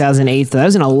 2007, Oh, yes. 2008. That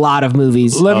was in a lot of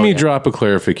movies. Let me drop a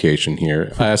clarification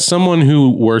here. As someone who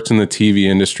worked in the TV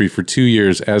industry for 2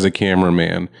 years as a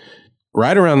cameraman,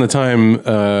 right around the time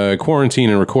Quarantine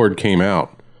and Record came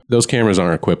out, those cameras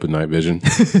aren't equipped with night vision.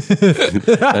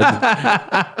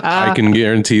 I can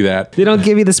guarantee that. They don't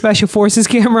give you the special forces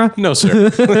camera. No, sir.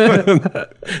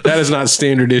 That is not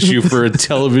standard issue for a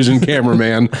television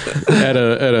cameraman at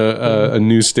a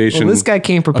news station. Well, this guy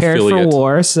came prepared affiliate. for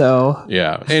war, so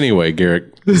Yeah. Anyway,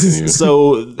 Garrick. continue.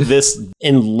 So this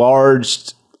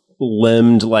enlarged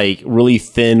limbed, like really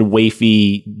thin,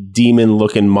 wafy, demon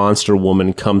looking monster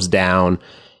woman comes down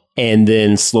and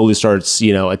then slowly starts,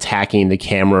 attacking the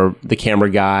camera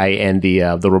guy and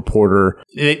the reporter.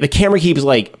 The camera keeps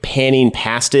like panning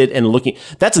past it and looking.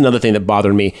 That's another thing that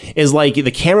bothered me, is like the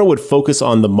camera would focus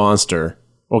on the monster.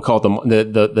 We'll call it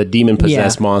the demon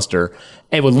possessed monster.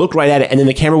 And it would look right at it, and then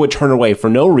the camera would turn away for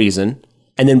no reason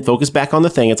and then focus back on the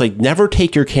thing. It's like, never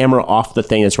take your camera off the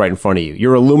thing that's right in front of you.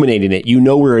 You're illuminating it. You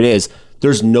know where it is.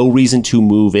 There's no reason to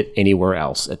move it anywhere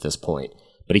else at this point.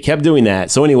 But he kept doing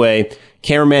that. So anyway,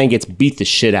 cameraman gets beat the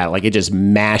shit out. Like, it just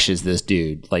mashes this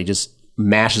dude. Like, just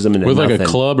mashes him into with nothing. like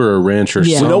a club or a wrench or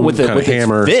some No, with kind of its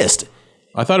hammer. fist.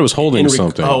 I thought it was holding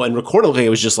something. And recordedly, it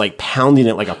was just like pounding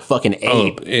it like a fucking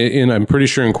ape. And I'm pretty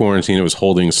sure in quarantine it was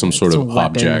holding some sort of Weapon,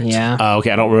 object. Yeah.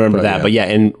 Okay, I don't remember that. yeah. But yeah,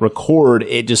 in record,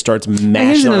 it just starts mashing.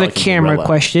 Here's on another like a camera gorilla.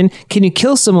 question: can you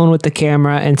kill someone with the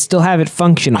camera and still have it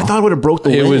functional? I thought it would have broke the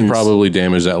It lens. would probably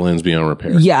damage that lens beyond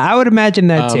repair. Yeah, I would imagine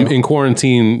that too. In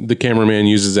quarantine, the cameraman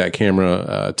uses that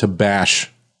camera to bash.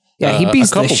 Yeah, he a beats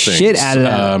the couple shit things. out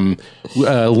of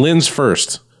that. Lens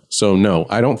first. So no,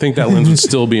 I don't think that lens would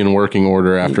still be in working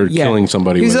order after Yeah. killing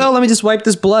somebody. He's with oh, it. let me just wipe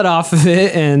this blood off of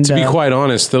it. And To be quite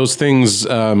honest, those things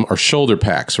are shoulder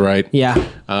packs, right? yeah,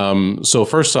 So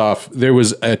first off, there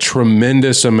was a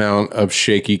tremendous amount of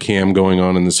shaky cam going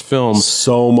on in this film.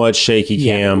 So much shaky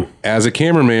cam. As a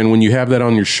cameraman, when you have that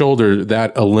on your shoulder,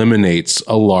 that eliminates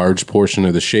a large portion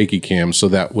of the shaky cam. So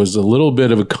that was a little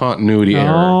bit of a continuity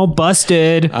error. oh,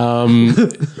 busted.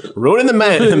 Ruining the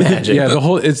magic. Yeah,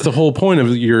 it's the whole point of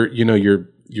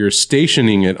you're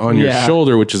stationing it on your Yeah.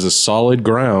 shoulder, which is a solid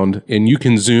ground, and you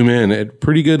can zoom in at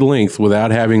pretty good length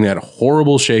without having that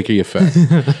horrible shaky effect.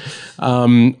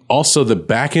 Also, the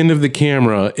back end of the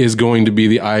camera is going to be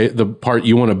the part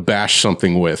you want to bash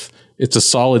something with. It's a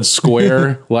solid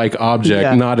square like object,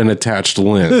 Yeah. not an attached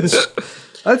lens.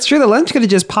 That's true. The lens could have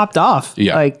just popped off.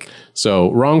 Yeah. Like,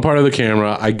 So wrong part of the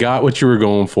camera. I got what you were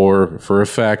going for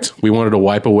effect. We wanted to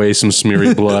wipe away some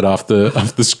smeary blood off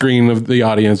the screen of the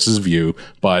audience's view.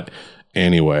 But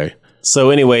anyway, So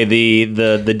anyway, the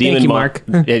demon you, Mark.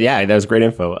 yeah, that was great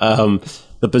info.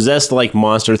 The possessed like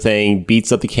monster thing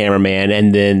beats up the cameraman,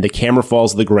 and then the camera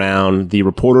falls to the ground. The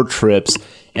reporter trips,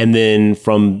 and then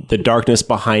from the darkness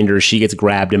behind her, she gets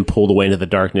grabbed and pulled away into the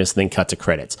darkness. And then cut to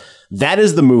credits. That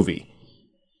is the movie.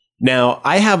 Now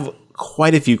I have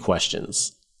quite a few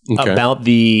questions Okay. about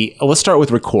the. Let's start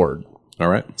with record. all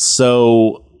right.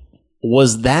 So,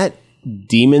 was that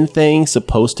demon thing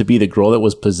supposed to be the girl that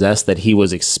was possessed that he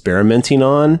was experimenting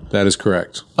on? That is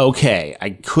correct. Okay,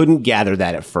 I couldn't gather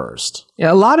that at first.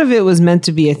 yeah, a lot of it was meant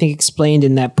to be, I think, explained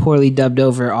in that poorly dubbed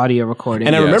over audio recording.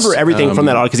 And I Yes, remember everything from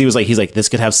that audio because he's like, this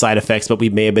could have side effects, but we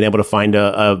may have been able to find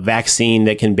a vaccine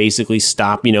that can basically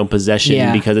stop, possession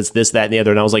Yeah. because it's this, that, and the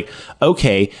other. And I was like,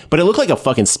 okay, but it looked like a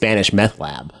fucking Spanish meth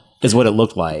lab is what it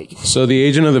looked like. So the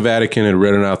agent of the Vatican had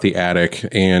rented out the attic,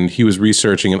 and he was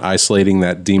researching and isolating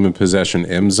that demon possession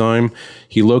enzyme.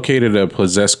 He located a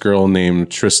possessed girl named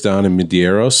Tristana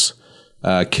Medeiros,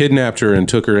 kidnapped her, and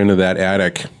took her into that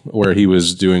attic where he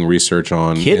was doing research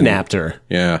on. Kidnapped her.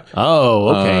 Yeah. Oh,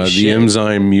 okay. The shit.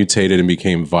 enzyme mutated and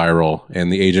became viral,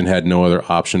 and the agent had no other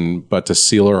option but to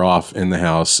seal her off in the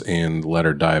house and let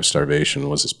her die of starvation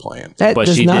was his plan. that But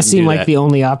does she not didn't seem do like that. the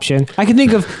only option. I can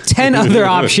think of 10 other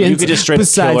options You could just straight up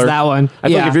besides kill her. that one. I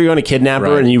feel like if you're going to kidnap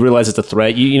her Right. and you realize it's a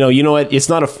threat, you know what? It's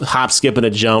not a hop, skip, and a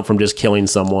jump from just killing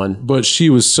someone. But she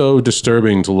was so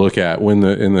disturbing to look at when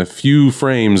in the few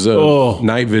frames of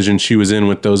night vision she was in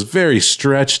with those very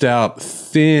stretched out,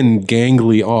 thin,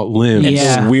 gangly limbs.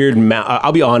 Yeah. This weird.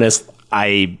 I'll be honest.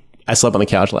 I slept on the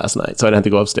couch last night, so I didn't have to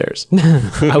go upstairs.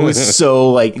 I was so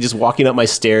like just walking up my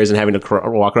stairs and having to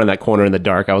walk around that corner in the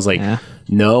dark. I was like,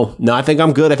 no, I think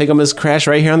I'm good. I think I'm just crash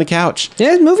right here on the couch.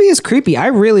 Yeah, the movie is creepy. I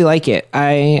really like it.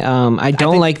 I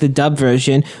don't like the dub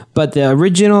version, but the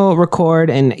original record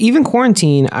and even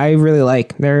Quarantine, I really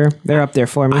like. They're up there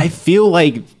for me. I feel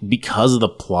like because of the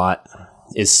plot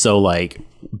is so like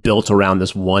built around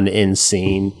this one end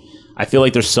scene, I feel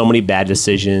like there's so many bad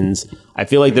decisions. I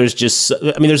feel like there's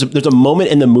there's a moment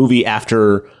in the movie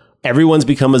after everyone's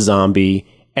become a zombie,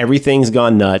 everything's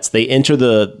gone nuts. They enter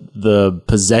the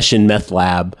possession meth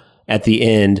lab at the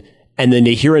end, and then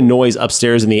they hear a noise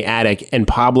upstairs in the attic, and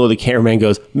Pablo, the cameraman,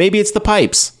 goes, "Maybe it's the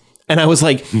pipes." And I was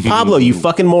like, Pablo, you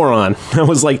fucking moron. I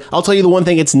was like, I'll tell you the one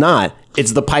thing it's not.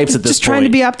 It's the pipes at this just trying to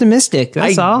point. be optimistic.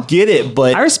 That's I all. get it,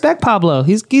 but I respect Pablo.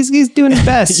 He's doing his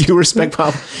best. you respect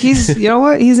Pablo. He's you know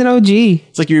what? He's an OG.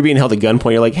 It's like you're being held at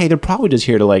gunpoint. You're like, hey, they're probably just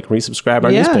here to like resubscribe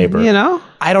our Yeah, newspaper. you know?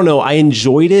 I don't know. I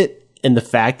enjoyed it in the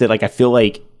fact that like I feel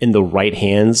like in the right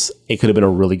hands, it could have been a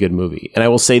really good movie. And I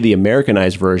will say the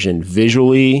Americanized version,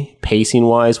 visually, pacing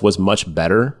wise, was much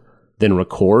better than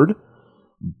Record.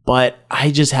 But I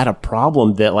just had a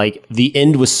problem that like the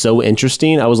end was so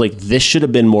interesting. I was like, this should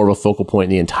have been more of a focal point in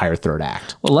the entire third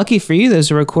act. Well, lucky for you,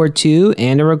 there's a Record 2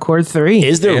 and a Record 3.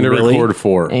 Is there And a really? record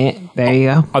 4. And there you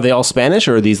go. Are they all Spanish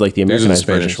or are these like the These are the Americanized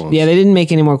Spanish versions? ones. Yeah, they didn't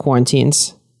make any more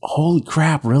Quarantines. Holy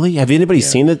crap! Really? Have anybody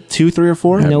seen the 2, 3, or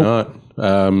 4? Nope. Not.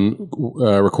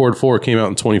 Record 4 came out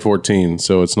in 2014,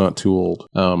 so it's not too old.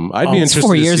 I'd be interested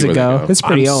 4 to years see where they ago. go. That's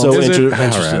pretty old. So Is it?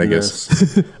 interested All right, I in guess.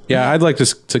 this. Yeah, I'd like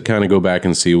to kind of go back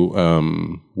and see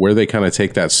where they kind of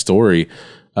take that story,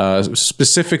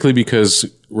 specifically because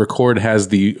Record has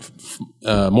the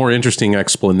more interesting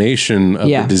explanation of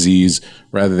the disease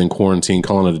rather than Quarantine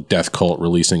calling it a death cult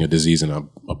releasing a disease in an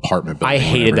apartment building. I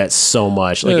hated that so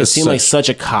much. Like, it seemed like such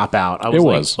a cop out. I was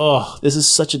like, oh, this is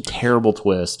such a terrible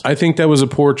twist. I think that was a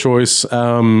poor choice.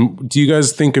 Do you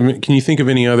guys can you think of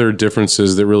any other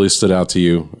differences that really stood out to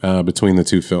you between the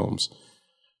two films?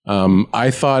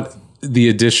 I thought the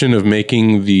addition of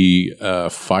making the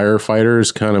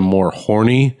firefighters kind of more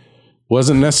horny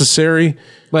wasn't necessary.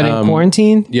 But in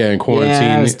Quarantine? Yeah, in Quarantine.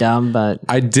 Yeah, that was dumb, but...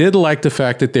 I did like the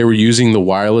fact that they were using the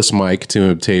wireless mic to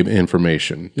obtain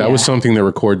information. That was something that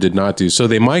Record did not do. So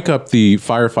they mic up the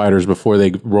firefighters before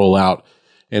they roll out.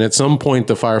 And at some point,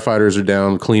 the firefighters are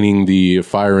down cleaning the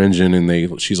fire engine,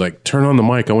 and she's like, turn on the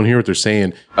mic. I want to hear what they're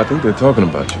saying. I think they're talking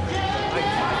about you.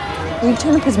 Will you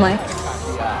turn up his mic?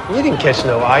 You didn't catch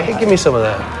no eye. Hey, give me some of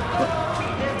that.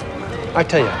 I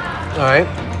tell you, all right?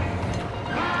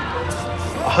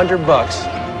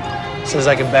 $100 says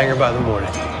I can bang her by the morning.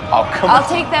 Oh, come on. I'll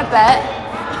take that bet.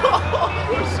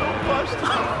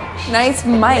 Nice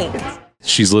mic.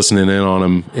 She's listening in on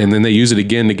them, and then they use it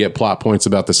again to get plot points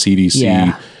about the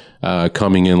CDC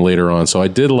coming in later on. So I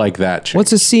did like that change.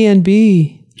 What's a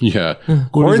CNB? Yeah.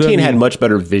 Quarantine had much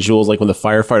better visuals, like when the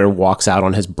firefighter walks out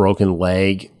on his broken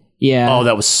leg. Yeah. Oh,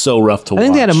 that was so rough to watch. I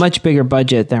think they had a much bigger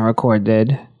budget than Record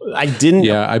did. I didn't.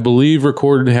 Yeah, I believe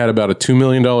Record had about a $2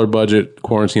 million budget.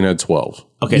 Quarantine had 12.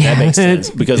 Okay, that makes sense.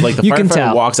 Because like the You can firefighter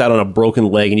tell. walks out on a broken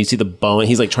leg and you see the bone.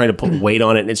 He's like trying to put weight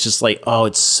on it. And it's just like, oh,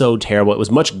 it's so terrible. It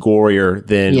was much gorier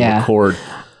than Record.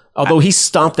 Although he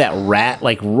stomped that rat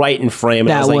like right in frame. And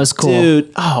That I was like, was cool.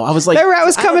 Dude, I was like, That rat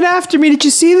was coming after me. Did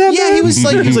you see that? yeah, man? he was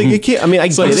like, you can't. I mean, I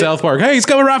It's get like it. South Park. Hey, he's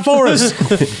coming right for us.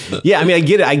 Yeah, I mean, I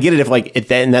get it if like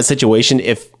in that situation,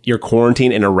 if you're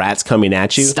quarantined and a rat's coming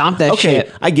at you, Stomp that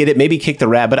shit. I get it. Maybe kick the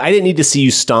rat, but I didn't need to see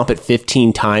you stomp it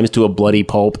 15 times to a bloody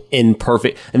pulp in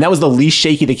perfect. And that was the least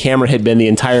shaky the camera had been the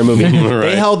entire movie.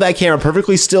 They held that camera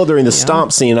perfectly still during the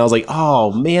stomp scene. I was like,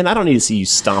 oh man, I don't need to see you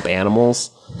stomp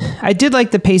animals. I did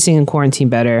like the pacing in Quarantine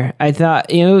better. I thought,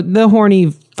 the horny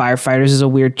firefighters is a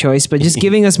weird choice, but just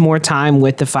giving us more time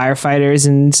with the firefighters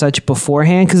and such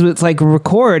beforehand, because with like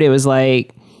Record, it was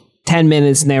like 10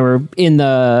 minutes and they were in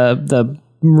the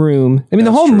room. I mean,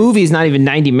 the whole movie is not even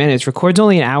 90 minutes. Record's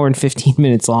only an hour and 15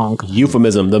 minutes long.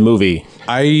 Euphemism, the movie.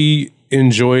 I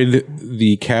enjoyed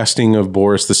the casting of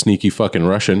Boris the Sneaky Fucking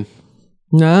Russian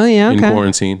No, yeah, in okay.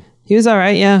 Quarantine. He was all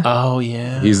right, yeah. Oh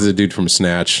yeah, He's the dude from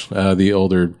Snatch, the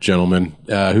older gentleman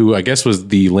who I guess was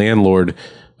the landlord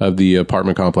of the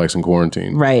apartment complex in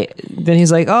Quarantine. Right. Then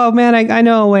he's like, oh man, I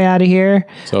know a way out of here.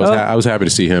 So I was happy to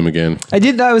see him again. I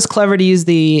did thought it was clever to use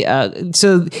the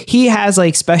so he has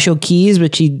like special keys,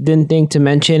 which he didn't think to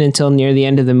mention until near the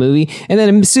end of the movie, and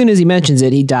then as soon as he mentions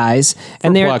it, he dies.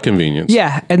 And they're Plot convenience.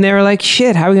 yeah, and they were like,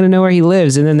 shit, how are we gonna know where he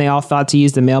lives? And then they all thought to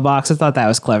use the mailbox. I thought that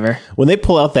was clever. when they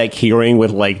pull out that key ring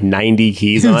with like 90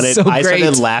 keys on it, So I started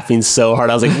great. laughing so hard.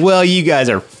 I was like, well, you guys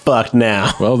are fucked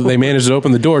now. Well, they managed to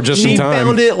open the door just She in time.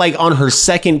 found it like on her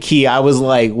second key. I was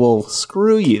like, well,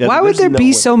 screw you. Why would there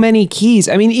be so many keys?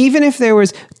 I mean, even if there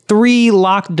was 3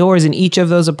 locked doors in each of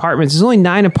those apartments, there's only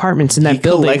 9 apartments in that He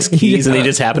building. collects keys and they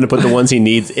just happen to put the ones he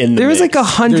needs in the There was like mix.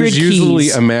 100 There's keys. usually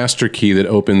a master key that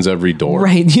opens every door.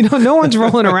 Right. No one's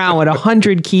rolling around with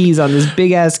 100 keys on this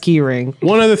big ass key ring.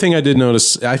 One other thing I did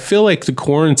notice, I feel like the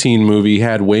Quarantine movie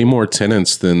had way more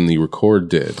tenants than the Record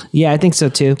did. Yeah, I think so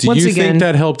too. Do Once you again, think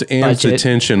that helped amp the budget.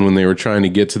 tension when they were trying to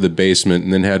get to the basement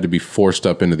and then had to be forced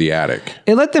up into the attic?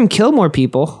 It let them kill more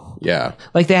people. Yeah.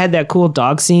 Like they had that cool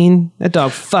dog scene. That dog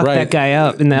fucked Right. that guy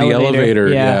up in the, The elevator.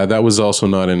 Yeah. Yeah, that was also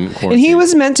not in Quarantine. And he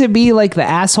was meant to be like the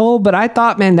asshole, but I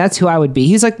thought, man, that's who I would be.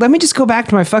 He's like, let me just go back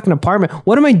to my fucking apartment.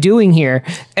 What am I doing here?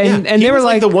 And He they were was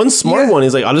like, the one smart yeah. one.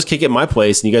 He's like, I'll just kick it at my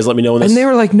place and you guys let me know when this. And they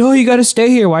were like, no, you got to stay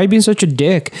here. Why are you being such a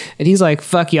dick? And he's like,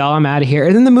 fuck y'all, I'm out of here.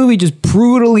 And then the movie just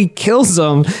brutally kills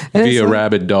him. And it's via like-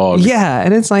 rabid dog. Yeah.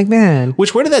 And it's like, man.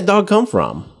 Where did that dog come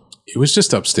from? It was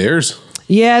just upstairs.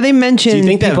 Yeah, they mentioned Do you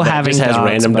think that people vet having just has dogs,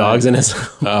 random but- dogs in his?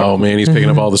 Oh, man, he's picking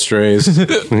up all the strays.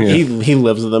 He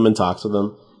lives with them and talks with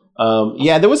them.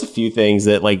 Yeah, there was a few things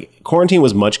that like Quarantine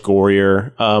was much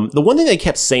gorier. The one thing they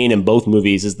kept saying in both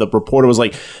movies is the reporter was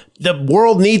like, the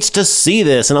world needs to see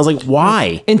this. And I was like,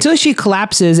 why? Until she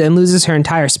collapses and loses her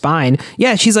entire spine.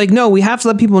 Yeah, she's like, no, we have to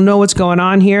let people know what's going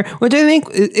on here, which I think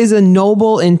is a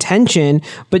noble intention,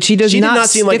 but she did not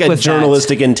seem like a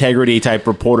journalistic integrity type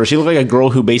reporter. She looked like a girl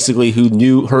who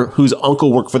knew whose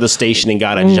uncle worked for the station and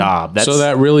got a job. So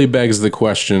that really begs the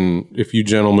question, if you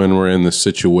gentlemen were in this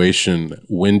situation,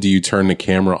 when do you turn the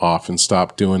camera off and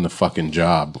stop doing the fucking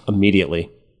job? Immediately.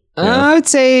 I would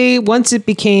say once it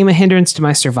became a hindrance to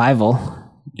my survival.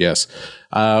 Yes.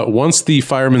 Once the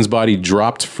fireman's body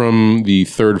dropped from the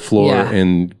third floor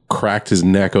and cracked his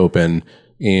neck open,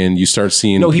 and you start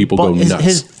seeing people go nuts.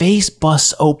 His face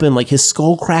busts open, like his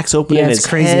skull cracks open in his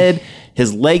head.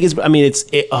 His leg is, I mean,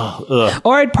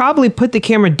 Or I'd probably put the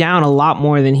camera down a lot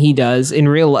more than he does in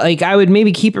real life. Like, I would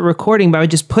maybe keep it recording, but I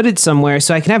would just put it somewhere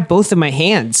so I can have both of my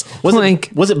hands.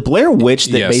 Was it Blair Witch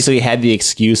that basically had the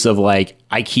excuse of, like,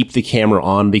 I keep the camera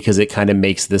on because it kind of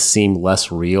makes this seem less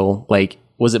real? Like,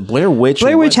 was it Blair Witch?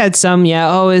 Blair Witch had some,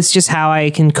 it's just how I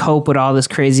can cope with all this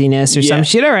craziness or some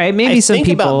shit. All right, maybe some people... I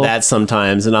think about that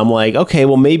sometimes, and I'm like, okay,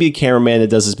 well, maybe a cameraman that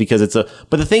does this because it's a...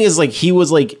 But the thing is, like, he was,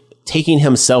 like... taking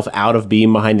himself out of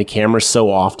being behind the camera so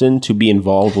often to be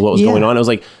involved with what was going on. I was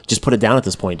like, just put it down at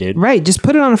this point, dude. Right, just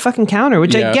put it on a fucking counter,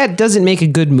 which I get doesn't make a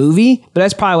good movie, but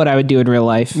that's probably what I would do in real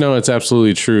life. No, it's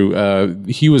absolutely true.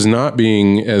 He was not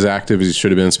being as active as he should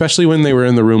have been, especially when they were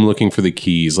in the room looking for the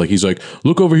keys. Like, he's like,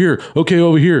 look over here. Okay,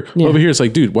 over here. Over here. It's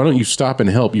like, dude, why don't you stop and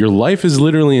help? Your life is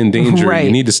literally in danger. Right.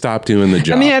 You need to stop doing the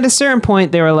job. I mean, at a certain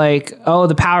point, they were like, oh,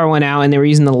 the power went out, and they were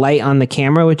using the light on the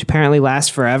camera, which apparently lasts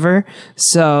forever.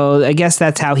 So I guess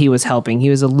that's how he was helping. He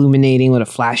was illuminating with a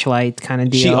flashlight kind of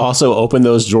deal. She also opened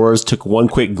those drawers, took one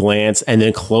quick glance, and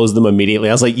then closed them immediately.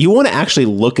 I was like, you want to actually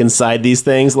look inside these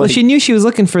things? Like, well, she knew she was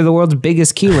looking for the world's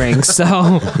biggest key ring,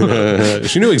 so...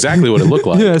 She knew exactly what it looked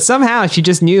like. Yeah, somehow she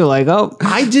just knew, like, oh...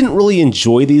 I didn't really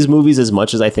enjoy these movies as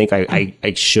much as I think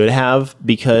I should have,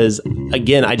 because,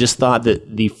 again, I just thought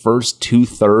that the first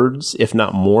 2/3, if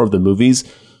not more, of the movies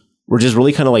were just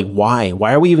really kind of like, why?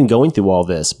 Why are we even going through all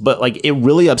this? But, like, it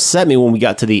really upset me when we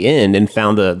got to the end and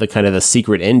found the kind of the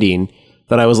secret ending,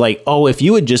 that I was like, oh, if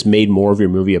you had just made more of your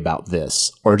movie about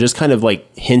this, or just kind of like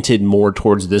hinted more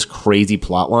towards this crazy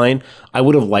plot line, I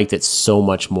would have liked it so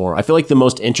much more. I feel like the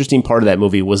most interesting part of that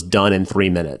movie was done in 3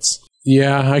 minutes.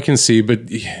 Yeah, I can see, but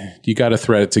you got to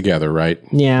thread it together, right?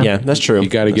 Yeah, that's true. You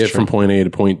got to get from point A to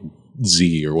point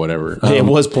Z or whatever. It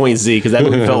was point Z, because that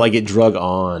movie felt like it drug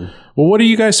on. Well, what do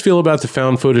you guys feel about the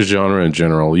found footage genre in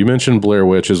general? You mentioned Blair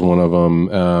Witch as one of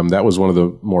them. That was one of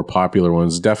the more popular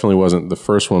ones. Definitely wasn't the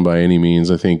first one by any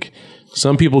means. I think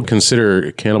some people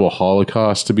consider Cannibal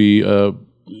Holocaust to be a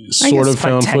sort of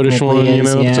found footage one.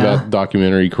 It's about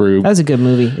documentary crew. That was a good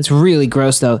movie. It's really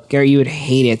gross, though. Gary, you would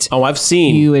hate it. Oh, I've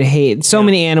seen. You would hate it. So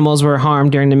many animals were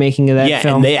harmed during the making of that film.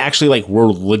 Yeah, and they actually like were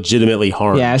legitimately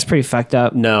harmed. Yeah, it's pretty fucked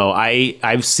up. No,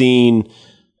 I've seen...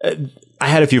 I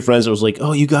had a few friends that was like,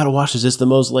 oh, you got to watch this. It's the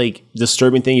most like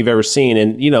disturbing thing you've ever seen.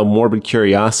 And, morbid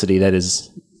curiosity, that is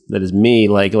me.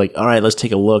 Like, all right, let's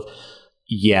take a look.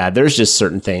 Yeah, there's just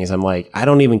certain things. I'm like, I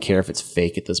don't even care if it's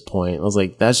fake at this point. I was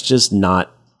like, that's just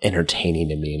not entertaining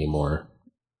to me anymore.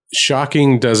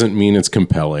 Shocking doesn't mean it's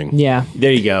compelling. Yeah.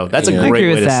 There you go. That's a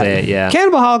great way to say it. Yeah.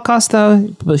 Cannibal Holocaust, though,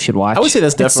 people should watch. I would say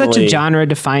that's definitely... It's such a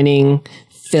genre-defining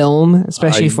film,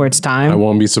 especially for its time. I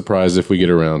won't be surprised if we get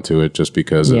around to it, just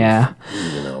because of,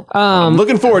 I'm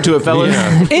looking forward to it, fellas.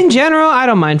 Yeah. In general, I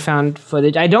don't mind found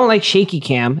footage. I don't like shaky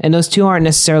cam, and those two aren't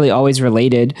necessarily always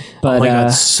related. But, oh my God,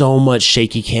 so much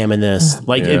shaky cam in this.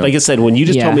 Like I said, when you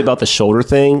just told me about the shoulder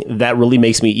thing, that really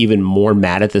makes me even more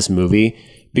mad at this movie.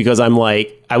 Because I'm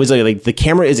like, I was like, the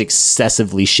camera is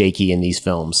excessively shaky in these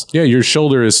films. Yeah, your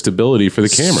shoulder is stability for the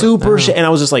camera. Super shaky. And I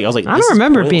was like, I don't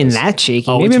remember it being that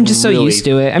shaky. Maybe I'm just so used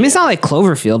to it. I mean, it's not like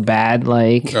Cloverfield bad.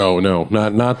 Like, oh no,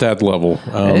 not that level.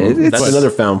 That's another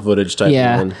found footage type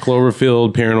one.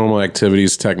 Cloverfield, Paranormal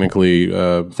Activities, technically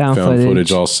found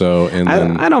footage also. And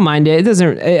I don't mind it. It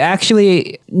doesn't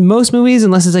actually. Most movies,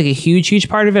 unless it's like a huge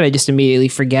part of it, I just immediately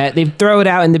forget. They throw it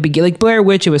out in the beginning. Like Blair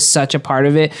Witch, it was such a part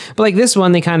of it. But like this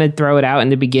one, they kind of throw it out in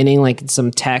the beginning, like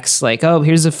some text, like, "Oh,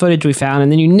 here's the footage we found,"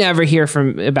 and then you never hear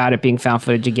about it being found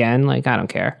footage again. Like, I don't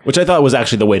care. Which I thought was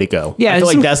actually the way to go. Yeah, I feel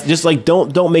like that's just like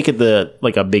don't make it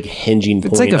a big hinging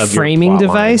point. It's like a framing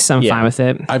device. I'm fine with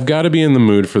it. I've got to be in the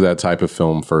mood for that type of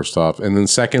film first off, and then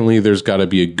secondly, there's got to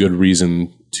be a good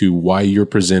reason to why you're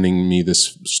presenting me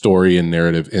this story and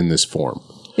narrative in this form.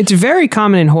 It's very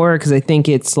common in horror because I think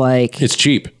it's like it's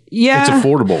cheap. Yeah. It's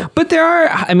affordable. But there are,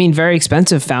 I mean, very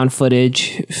expensive found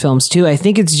footage films too. I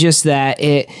think it's just that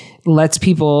it lets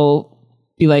people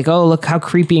be like, oh, look how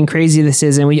creepy and crazy this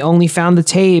is, and we only found the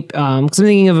tape. Because I'm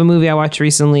thinking of a movie I watched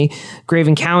recently, Grave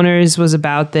Encounters was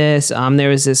about this. There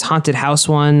was this haunted house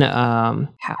one. I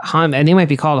think it might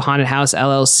be called Haunted House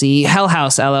LLC, Hell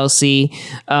House LLC.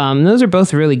 Those are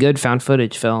both really good found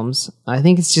footage films. I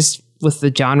think it's just with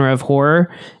the genre of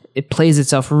horror, it plays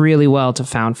itself really well to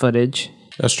found footage.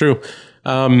 That's true.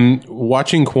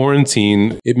 Watching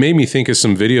Quarantine, it made me think of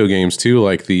some video games too.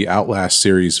 Like the Outlast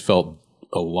series felt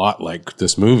a lot like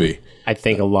this movie. I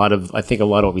think a lot of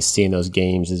what we see in those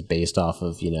games is based off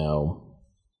of,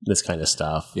 this kind of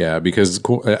stuff. Yeah, because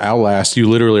Outlast, you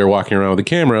literally are walking around with a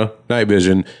camera, night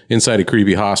vision, inside a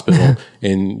creepy hospital,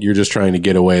 and you're just trying to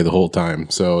get away the whole time.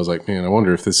 So I was like, man, I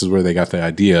wonder if this is where they got the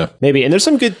idea. Maybe, and there's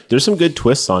some good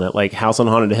twists on it, like House on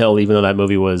Haunted Hill. Even though that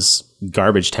movie was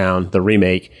Garbage Town, the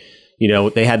remake,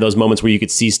 they had those moments where you could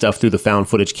see stuff through the found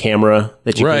footage camera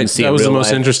that you couldn't see. That was the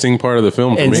most interesting part of the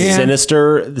film for me. And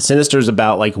Sinister is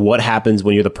about like what happens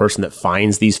when you're the person that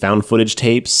finds these found footage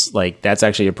tapes. Like that's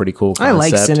actually a pretty cool concept. I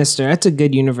like Sinister. That's a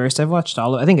good universe. I've watched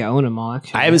all of it. I think I own them all,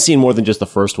 actually. I haven't seen more than just the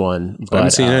first one. I haven't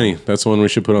seen any. That's the one we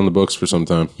should put on the books for some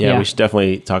time. Yeah, we should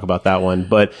definitely talk about that one.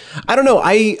 But I don't know.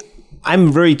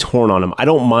 I'm very torn on them. I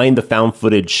don't mind the found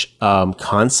footage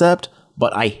concept,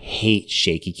 but I hate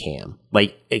shaky cam,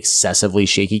 like excessively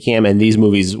shaky cam. And these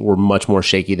movies were much more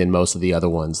shaky than most of the other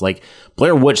ones. Like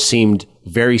Blair Witch seemed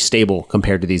very stable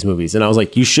compared to these movies. And I was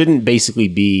like, you shouldn't basically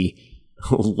be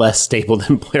less stable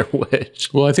than Blair Witch.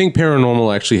 Well, I think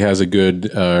Paranormal actually has a good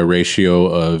ratio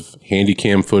of handy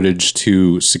cam footage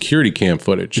to security cam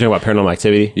footage. You talking about Paranormal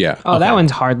Activity? Yeah. Oh, that one's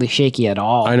hardly shaky at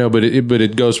all. I know, but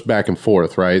it goes back and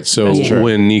forth, right? So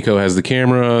when Nico has the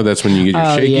camera, that's when you get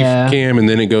your shaky cam, and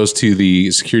then it goes to the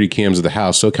security cams of the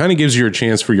house. So it kind of gives you a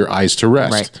chance for your eyes to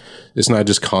rest. Right. It's not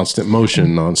just constant motion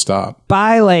nonstop.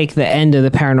 By like the end of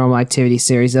the Paranormal Activity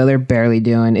series, though, they're barely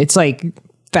doing. It's like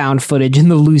found footage in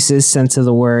the loosest sense of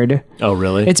the word. Oh,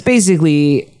 really? It's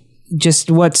basically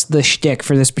just what's the shtick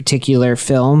for this particular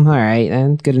film. All right,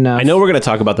 and good enough. I know we're going to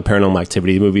talk about the Paranormal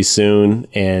Activity movie soon,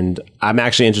 and I'm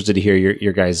actually interested to hear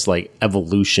your guys' like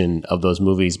evolution of those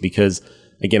movies because,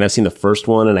 again, I've seen the first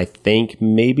one and I think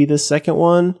maybe the second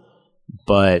one,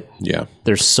 but yeah,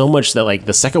 there's so much that like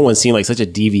the second one seemed like such a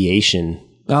deviation.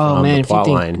 Oh man, if you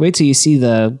think, wait till you see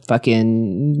the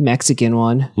fucking Mexican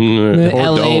one, the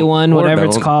LA one, whatever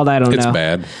it's called. I don't know. It's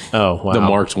bad. Oh, wow. The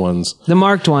marked ones. The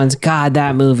marked ones. God,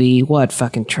 that movie. What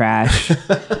fucking trash.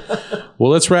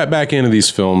 Well, let's wrap back into these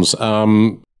films.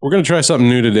 We're going to try something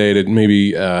new today to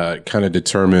maybe kind of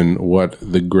determine what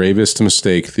the gravest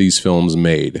mistake these films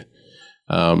made,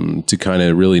 to kind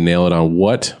of really nail it on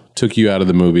what took you out of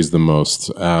the movies the most.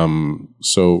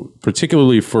 So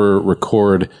particularly for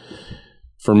Record,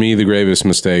 for me, the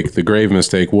grave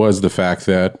mistake was the fact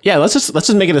that... Yeah, let's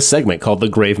just make it a segment called The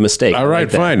Grave Mistake. All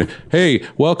right, fine. Hey,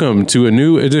 welcome to a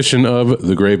new edition of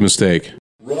The Grave Mistake.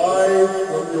 Rise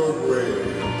from your grave.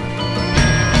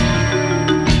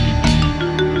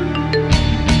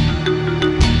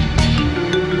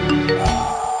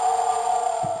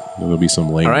 There'll be some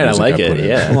lame. All right, I like it.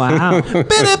 Yeah. Wow.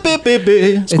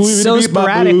 It's so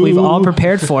sporadic. We've all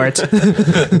prepared for it.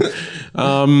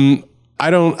 I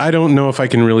don't know if I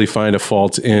can really find a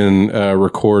fault in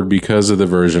Record because of the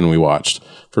version we watched.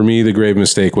 For me, the grave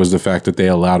mistake was the fact that they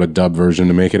allowed a dub version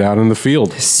to make it out in the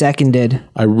field. Seconded.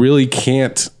 I really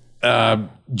can't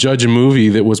judge a movie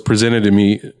that was presented to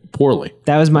me poorly.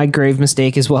 That was my grave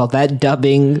mistake as well. That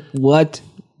dubbing, what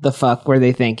the fuck were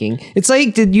they thinking? It's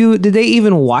like, did they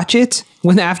even watch it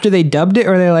when after they dubbed it,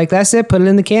 or they're like, that's it, put it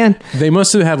in the can? They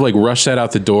must have like rushed that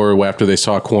out the door after they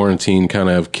saw Quarantine kind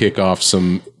of kick off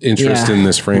some interest in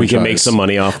this franchise. We can make some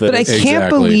money off this. But I can't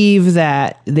believe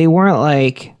that they weren't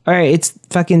like, all right, it's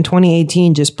fucking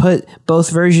 2018, just put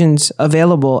both versions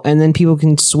available and then people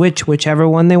can switch whichever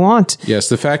one they want. Yes,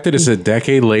 the fact that it's a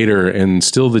decade later and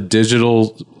still the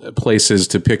digital places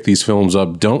to pick these films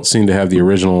up don't seem to have the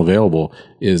original available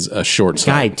is a short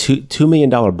sight. $2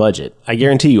 million budget. I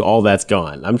guarantee you all that's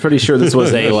gone. I'm pretty sure this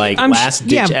was a last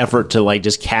ditch effort to like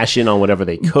just cash in on whatever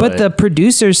they could. But the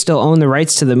producers still own the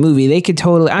rights to the movie. They could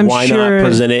totally. Why not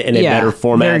present it in a better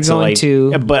format? They're going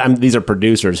to. But these are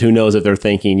producers. Who knows if they're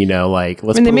thinking, let's.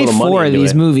 I mean, they made 4 of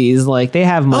these movies. Like they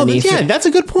have money. Oh, yeah, that's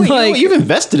a good point. Like, you've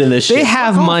invested in this shit. They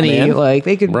have money. Man. Like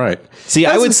they could. Right. See,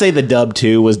 I would say the dub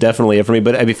 2 was definitely it for me.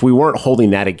 But if we weren't holding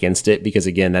that against it, because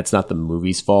again, that's not the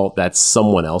movie's fault. That's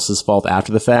someone else's fault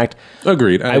after the fact.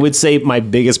 Agreed. I would say my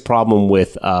biggest problem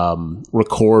with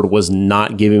Record was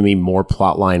not giving me more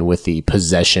plot line with the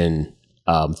possession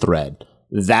thread.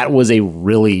 that was a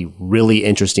really, really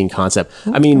interesting concept.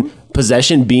 I mean,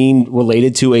 possession being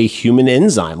related to a human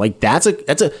enzyme, like that's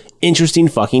a interesting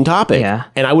fucking topic. Yeah.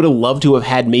 And I would have loved to have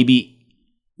had maybe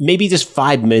just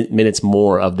 5 minutes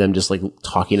more of them just like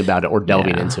talking about it or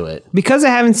delving into it. Because I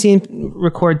haven't seen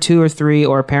Record 2 or 3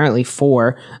 or apparently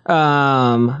 4,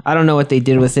 I don't know what they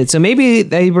did with it. So maybe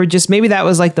maybe that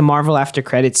was like the Marvel after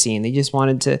credit scene. They just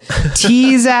wanted to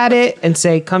tease at it and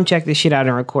say, come check this shit out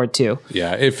in Record 2.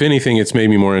 Yeah, if anything, it's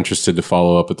made me more interested to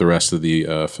follow up with the rest of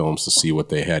the films to see what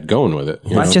they had going with it.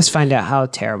 Not just find out how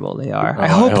terrible they are. I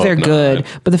hope they're not. good.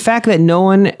 But the fact that no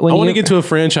one... I want to get to a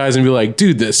franchise and be like,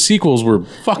 dude, the sequels were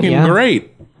fucking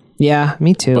great. Yeah,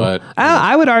 me too. But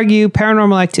I would argue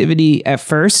Paranormal Activity at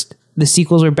first, the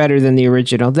sequels were better than the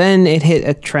original. Then it hit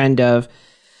a trend of,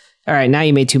 all right, now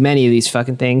you made too many of these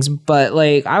fucking things. But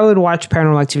like, I would watch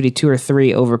Paranormal Activity 2 or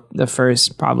 3 over the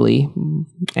first probably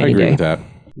any I agree day. with that.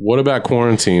 What about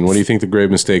Quarantine? What do you think the grave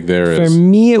mistake there For is?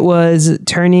 me, it was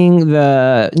turning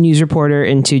the news reporter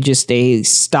into just a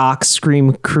stock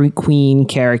Scream Queen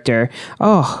character.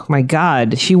 Oh my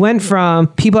God. She went from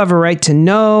people have a right to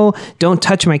know, don't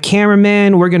touch my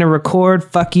cameraman, we're going to record,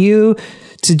 fuck you,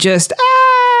 to just,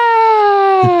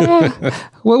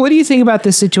 what do you think about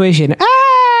this situation?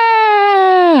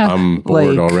 I'm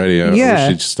bored already. I wish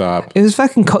she'd stop. It was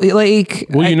fucking like...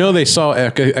 Well, they saw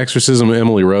Exorcism of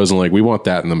Emily Rose and like, we want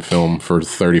that in the film for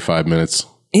 35 minutes.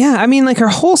 Yeah, I mean, like her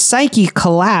whole psyche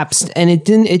collapsed, and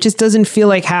it just doesn't feel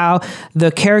like how the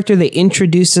character they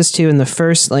introduced us to in the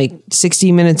first like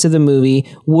 60 minutes of the movie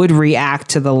would react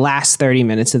to the last 30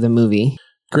 minutes of the movie.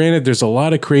 Granted, there's a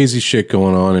lot of crazy shit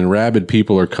going on and rabid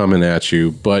people are coming at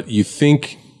you, but you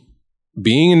think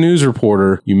being a news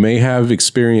reporter, you may have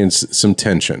experienced some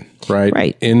tension, right?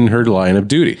 Right. In her line of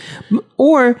duty.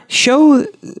 Or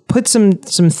put some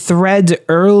threads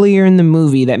earlier in the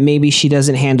movie that maybe she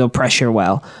doesn't handle pressure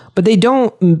well. But they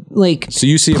don't so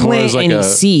you see it more as like any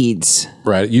seeds.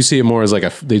 Right. You see it more as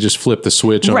like they just flip the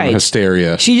switch on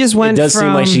hysteria. She just went It does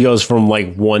seem like she goes from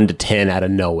like 1 to 10 out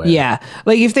of nowhere. Yeah.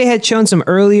 Like if they had shown some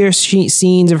earlier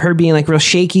scenes of her being like real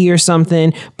shaky or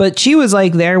something, but she was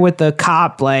like there with the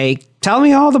cop, like, tell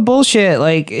me all the bullshit.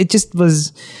 Like it just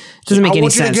was... Doesn't make any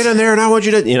sense. I want you to get in there and I want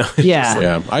you to, Yeah.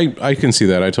 Yeah, I can see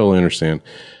that. I totally understand.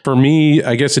 For me,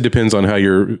 I guess it depends on how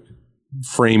you're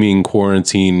framing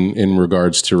Quarantine in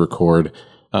regards to Record.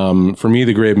 For me,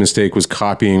 the grave mistake was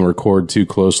copying Record too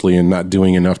closely and not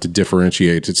doing enough to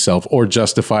differentiate itself or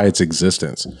justify its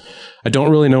existence. I don't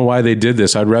really know why they did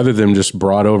this. I'd rather them just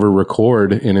brought over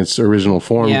Record in its original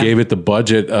form, gave it the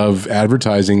budget of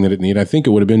advertising that it needed. I think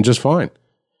it would have been just fine.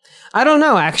 I don't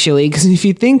know, actually, because if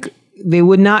you think... They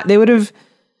would have,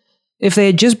 if they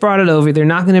had just brought it over, they're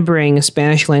not going to bring a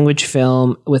Spanish language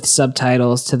film with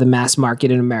subtitles to the mass market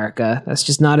in America. That's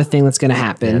just not a thing that's going to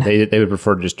happen. Yeah, they would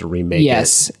prefer just to remake it.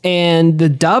 Yes. And the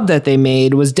dub that they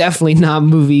made was definitely not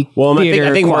movie theater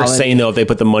I think quality. Mark's saying, though, if they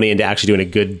put the money into actually doing a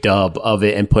good dub of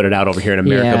it and put it out over here in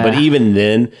America. Yeah. But even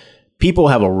then, people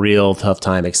have a real tough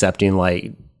time accepting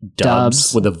like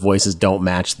dubs where the voices don't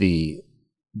match the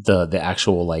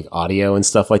actual like audio and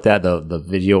stuff like that. The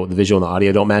visual and the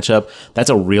audio don't match up. That's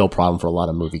a real problem for a lot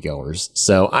of moviegoers.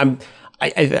 So I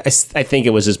think it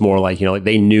was just more like, like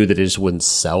they knew that it just wouldn't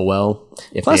sell well.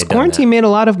 Plus, Quarantine made a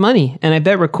lot of money, and I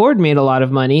bet Record made a lot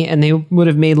of money, and they would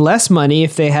have made less money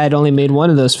if they had only made one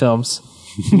of those films.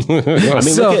 I mean,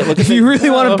 so look at if you really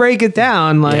want to break it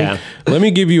down, like, let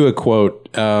me give you a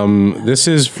quote. This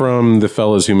is from the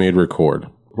fellas who made Record.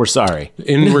 We're sorry.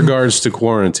 In regards to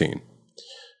Quarantine.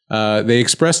 They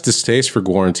expressed distaste for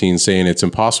Quarantine, saying it's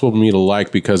impossible for me to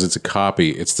like because it's a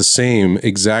copy. It's the same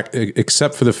exact,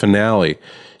 except for the finale.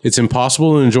 It's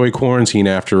impossible to enjoy Quarantine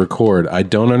after Record. I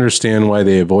don't understand why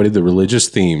they avoided the religious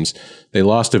themes. They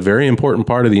lost a very important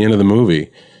part of the end of the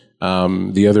movie.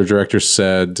 The other director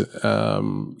said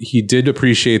he did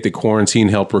appreciate that Quarantine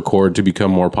helped Record to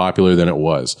become more popular than it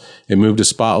was. It moved a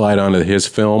spotlight onto his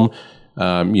film.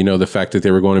 The fact that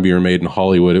they were going to be remade in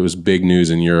Hollywood, it was big news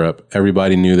in Europe.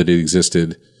 Everybody knew that it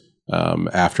existed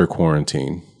after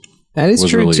Quarantine. That is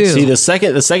true released. too. See, the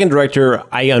second director,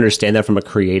 I understand that from a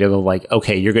creative of like,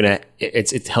 okay,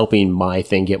 it's helping my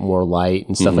thing get more light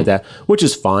and stuff like that, which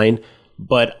is fine.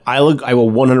 But I will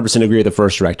 100% agree with the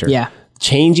first director. Yeah.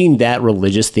 Changing that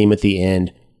religious theme at the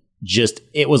end,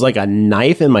 it was like a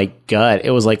knife in my gut.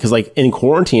 It was like, because like in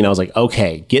Quarantine, I was like,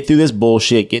 okay, get through this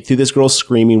bullshit, get through this girl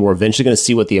screaming. We're eventually going to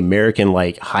see what the American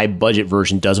like high budget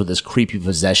version does with this creepy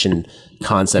possession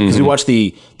concept. Because we watched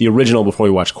the original before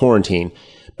we watched Quarantine.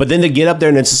 But then to get up there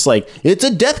and it's just like, it's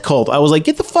a death cult. I was like,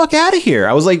 get the fuck out of here.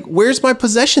 I was like, where's my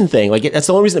possession thing? Like, that's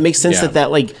the only reason it makes sense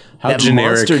that like How that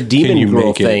generic monster can demon you girl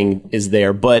make it? thing is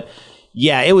there. But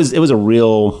Yeah, it was a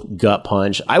real gut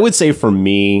punch. I would say for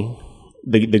me,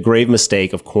 the grave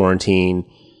mistake of Quarantine.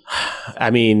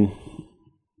 I mean,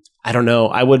 I don't know.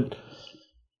 I would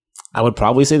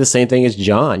probably say the same thing as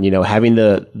John. Having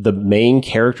the main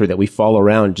character that we follow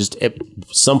around just at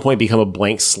some point become a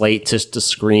blank slate just to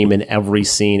scream in every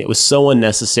scene. It was so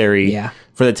unnecessary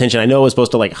for the tension. I know it was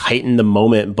supposed to like heighten the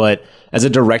moment, but as a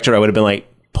director, I would have been like,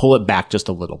 pull it back just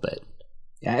a little bit.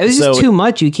 Yeah, it was just too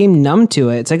much. You became numb to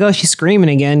it. It's like, oh, she's screaming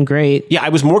again. Great. Yeah, I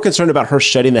was more concerned about her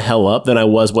shutting the hell up than I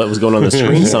was what was going on the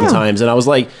screen sometimes. And I was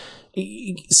like,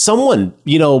 someone,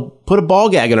 put a ball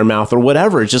gag in her mouth or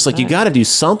whatever. It's just like, you got to do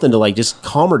something to like just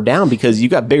calm her down because you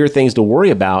got bigger things to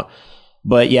worry about.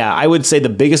 But yeah, I would say the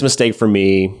biggest mistake for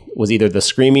me was either the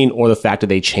screaming or the fact that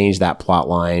they changed that plot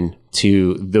line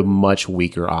to the much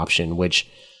weaker option, which,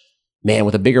 man,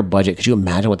 with a bigger budget, could you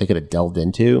imagine what they could have delved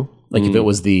into? Like if it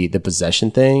was the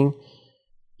possession thing.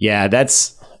 Yeah,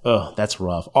 that's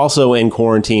rough. Also in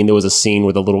Quarantine, there was a scene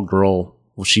with a little girl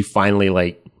where she finally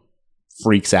like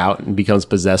freaks out and becomes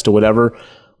possessed or whatever.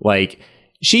 Like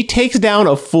she takes down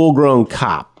a full-grown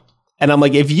cop. And I'm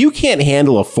like, if you can't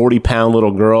handle a 40-pound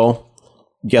little girl,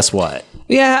 guess what?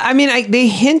 Yeah, I mean, they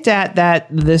hint at that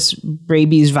this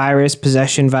rabies virus,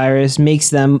 possession virus, makes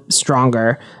them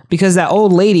stronger because that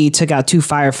old lady took out 2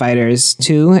 firefighters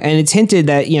too, and it's hinted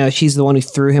that she's the one who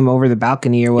threw him over the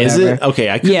balcony or whatever. Is it? Okay,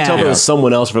 I couldn't tell if it was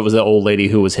someone else or if it was the old lady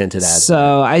who was hinted at.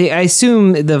 So I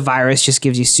assume the virus just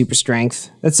gives you super strength.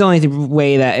 That's the only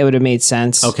way that it would have made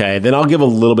sense. Okay, then I'll give a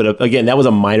little bit of, again, that was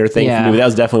a minor thing for me, but that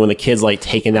was definitely when the kid's like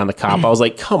taking down the cop. I was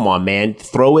like, come on, man,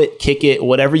 throw it, kick it,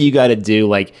 whatever you got to do.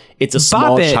 Like, it's a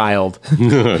small child.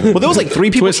 Well, there was like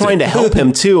 3 people trying to help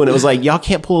him too, and it was like, y'all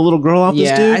can't pull a little girl out this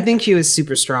dude? Yeah, I think she was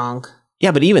super strong.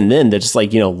 Yeah, but even then, they're just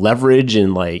like, leverage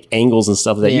and like angles and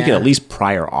stuff that you can at least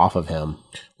pry her off of him.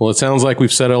 Well, it sounds like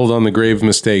we've settled on the grave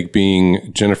mistake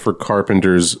being Jennifer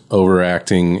Carpenter's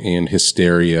overacting and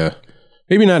hysteria.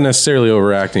 Maybe not necessarily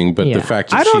overacting, but the fact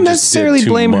that I don't necessarily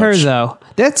blame her much. though.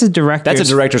 That's a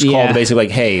director's call to basically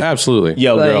like, hey, absolutely,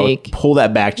 yo, girl, pull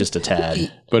that back just a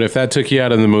tad. But if that took you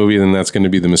out of the movie, then that's going to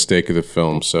be the mistake of the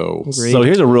film. So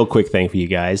here's a real quick thing for you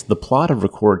guys. The plot of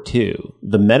Record 2,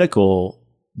 the medical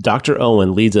Dr.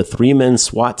 Owen leads a 3-man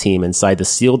SWAT team inside the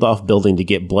sealed-off building to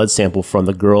get blood sample from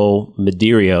the girl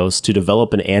Medeiros to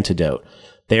develop an antidote.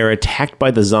 They are attacked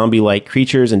by the zombie-like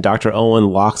creatures, and Dr. Owen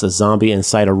locks a zombie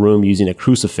inside a room using a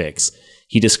crucifix.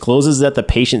 He discloses that the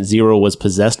patient Zero was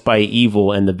possessed by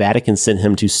evil and the Vatican sent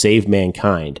him to save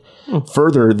mankind.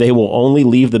 Further, they will only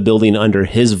leave the building under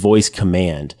his voice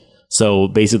command. So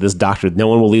basically this doctor, no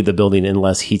one will leave the building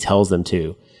unless he tells them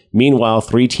to. Meanwhile,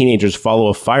 3 teenagers follow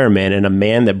a fireman and a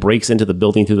man that breaks into the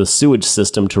building through the sewage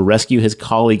system to rescue his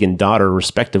colleague and daughter,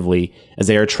 respectively, as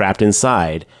they are trapped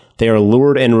inside. They are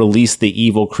lured and release the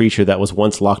evil creature that was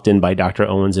once locked in by Dr.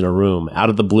 Owens in a room. Out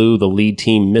of the blue, the lead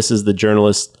team meets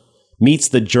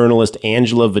the journalist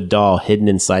Angela Vidal hidden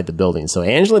inside the building. So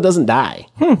Angela doesn't die.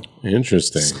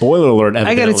 Interesting. Spoiler alert,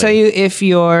 evidently. I got to tell you, if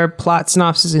your plot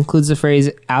synopsis includes the phrase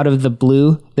 "out of the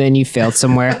blue," then you failed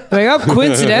somewhere. Like, oh,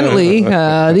 coincidentally,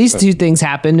 these 2 things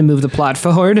happen to move the plot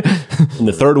forward. And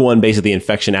the third one, basically, the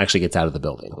infection actually gets out of the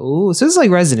building. Ooh, so this is like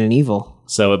Resident Evil.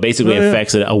 So it basically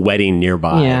affects a wedding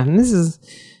nearby. Yeah, and this is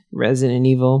Resident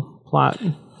Evil plot.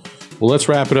 Well, let's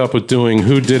wrap it up with doing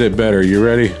Who Did It Better. You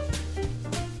ready?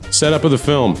 Setup of the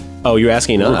film. Oh, you're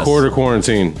asking us. Record or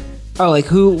Quarantine. Oh, like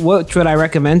what would I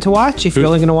recommend to watch if you're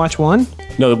only going to watch one?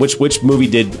 No, which movie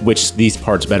did these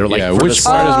parts better? Like, which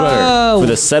part is better? For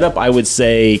the setup, I would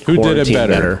say Who Did It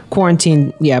Better?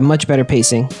 Quarantine, much better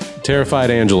pacing. Terrified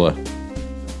Angela.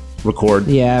 Record.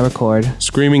 Yeah, record.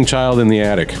 Screaming Child in the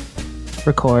Attic.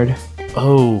 Record.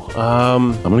 Oh,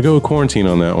 I'm going to go with Quarantine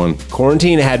on that one.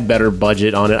 Quarantine had better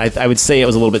budget on it. I would say it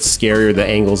was a little bit scarier, the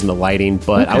angles and the lighting,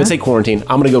 but I would say Quarantine.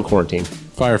 I'm going to go Quarantine.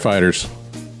 Firefighters.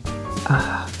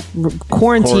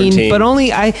 Quarantine, but only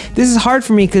this is hard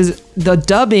for me because the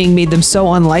dubbing made them so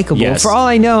unlikable. Yes. For all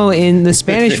I know, in the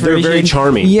Spanish version, they're very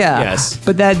charming. Yeah, yes,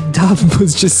 but that dub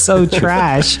was just so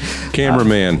trash.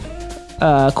 Cameraman.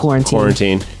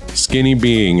 Quarantine. Skinny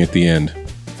Being at the end.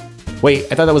 Wait,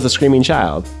 I thought that was the Screaming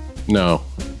Child. No,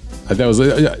 that was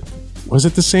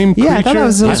it the same creature? Yeah, I thought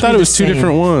it was 2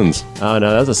 different ones. Oh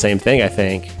no, that was the same thing, I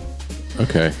think.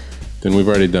 Okay, then we've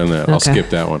already done that. I'll skip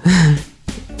that one.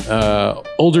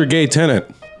 Older gay tenant.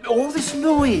 All this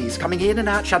noise coming in and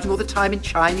out, shouting all the time in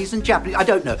Chinese and Japanese. I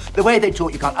don't know. The way they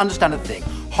talk, you can't understand a thing.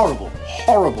 Horrible.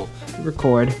 Horrible.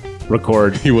 Record.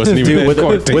 record. He wasn't even in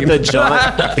quarantine. With the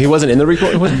John. He wasn't in the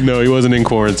record. No, he wasn't in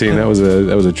quarantine. That was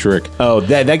a trick. Oh,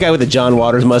 that guy with the John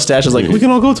Waters mustache was like, we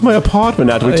can all go to my apartment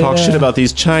now. We talk shit about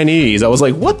these Chinese. I was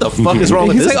like, what the fuck is wrong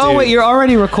with He's this? like, oh dude? wait, you're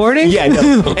already recording? Yeah,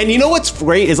 no. And you know what's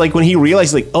great is like when he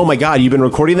realizes, like, oh my god, you've been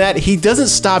recording that. He doesn't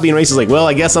stop being racist. He's like, well,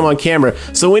 I guess I'm on camera.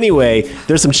 So anyway,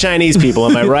 there's some Chinese people.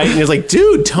 Am I right? And he's like,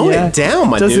 dude, tone it down,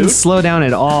 my Doesn't dude. slow down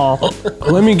at all.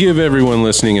 Let me give everyone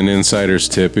listening an insider's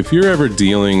tip. If you're ever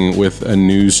dealing with a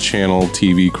news channel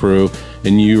TV crew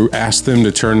and you ask them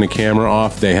to turn the camera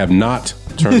off, they have not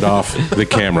turned off the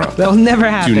camera. That'll never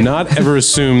happen. Do not ever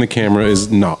assume the camera is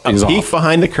Peek off.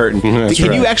 behind the curtain. That's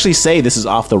Can you right. actually say this is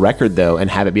off the record though, and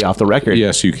have it be off the record?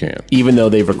 Yes, you can. Even though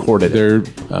they've recorded it.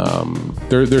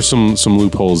 There's some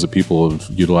loopholes that people have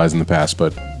utilized in the past,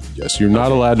 but yes, you're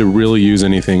not allowed to really use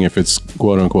anything if it's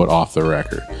quote unquote off the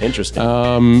record. Interesting.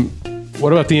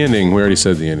 What about the ending? We already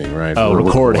said the ending, right? Oh,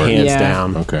 record hands Yeah.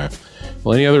 down. Okay.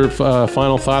 Well, any other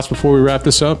final thoughts before we wrap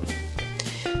this up?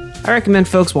 I recommend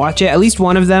folks watch it. At least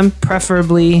one of them,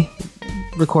 preferably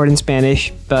record in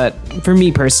Spanish. But for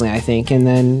me personally, I think, and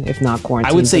then if not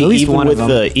quarantine, I would say at least even one with of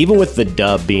them. even with the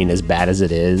dub being as bad as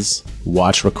it is,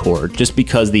 watch record. Just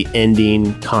because the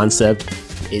ending concept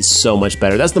is so much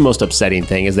better. That's the most upsetting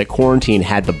thing, is that Quarantine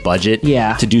had the budget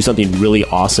to do something really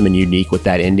awesome and unique with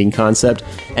that ending concept,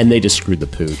 and they just screwed the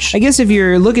pooch. I guess if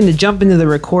you're looking to jump into the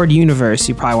Record universe,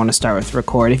 you probably want to start with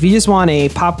Record. If you just want a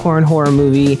popcorn horror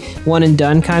movie, one and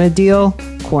done kind of deal,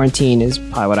 Quarantine is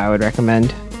probably what I would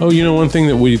recommend. Oh, you know, one thing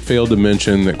that we failed to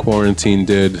mention that Quarantine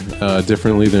did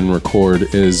differently than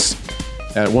Record is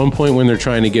at one point when they're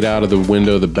trying to get out of the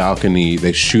window of the balcony,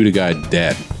 they shoot a guy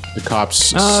dead. The cops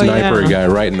sniper a guy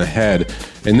right in the head.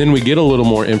 And then we get a little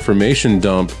more information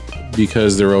dump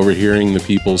because they're overhearing the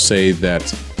people say that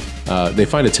they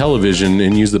find a television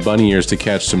and use the bunny ears to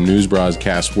catch some news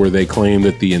broadcasts where they claim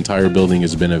that the entire building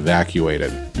has been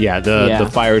evacuated. Yeah, the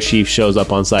fire chief shows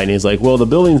up on site and he's like, well, the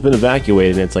building's been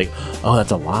evacuated. And it's like, oh,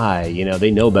 that's a lie. You know,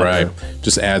 they know better. Right.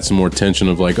 Just add some more tension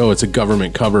of like, oh, it's a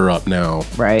government cover-up now.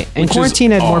 Right. And Which is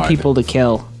Quarantine had more odd. people to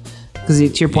kill. Because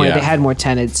to your point, Yeah. they had more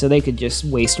tenants, so they could just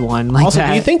waste one like Also, that.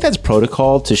 do you think that's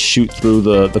protocol to shoot through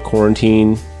the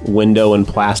quarantine window in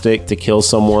plastic to kill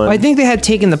someone? I think they had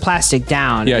taken the plastic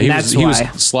down. Yeah, and he was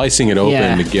slicing it open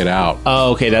Yeah. to get out.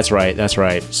 Oh, okay, that's right.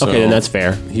 So okay, then that's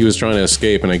fair. He was trying to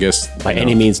escape, and I guess By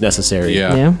any means necessary.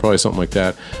 Yeah, probably something like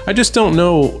that. I just don't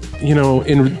know. You know,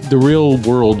 in the real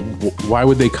world, why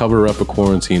would they cover up a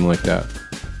quarantine like that?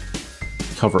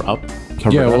 Cover up.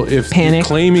 Well, if Panic. you're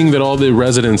claiming that all the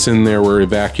residents in there were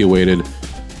evacuated.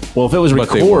 Well, if it was but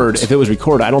they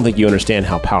record, I don't think you understand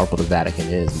how powerful the Vatican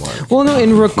is, Mark. Well, no,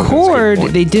 in Record,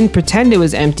 they didn't pretend it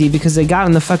was empty because they got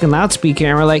on the fucking loudspeaker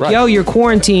and were like, Right. yo, you're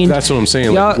quarantined. That's what I'm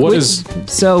saying. Like, Yo, what is?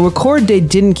 So Record, they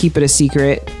didn't keep it a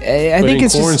secret. I But think in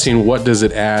it's just, quarantine, what does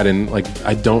it add? And like,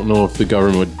 I don't know if the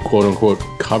government would quote unquote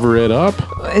cover it up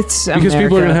it's because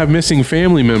people are going to have missing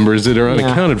family members that are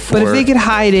unaccounted for. But if they could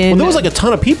hide in. Well, there was like a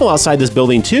ton of people outside this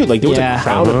building too. Like there was Yeah. a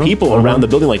crowd of people around the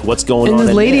building. Like, what's going and on?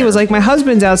 this in lady there? was like, my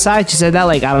husband's outside. She said that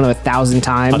like, I don't know, 1,000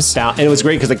 times. And it was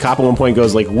great because the cop at one point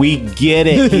goes like, "We get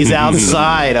it. He's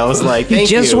outside." I was like, He "Thank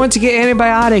just you." went to get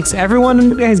antibiotics.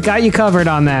 Everyone has got you covered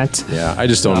on that. Yeah, I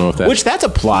just don't know if that. That's a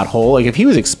plot hole. Like if he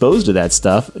was exposed to that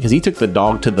stuff because he took the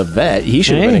dog to the vet, he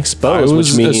should have been I exposed.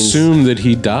 was Which means assumed that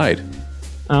he died.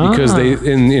 Because they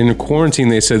in quarantine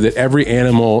they said that every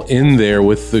animal in there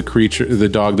with the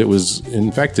dog that was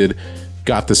infected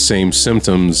got the same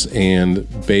symptoms, and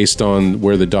based on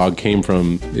where the dog came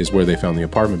from is where they found the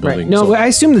apartment building. Right. No, So I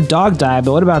assume the dog died,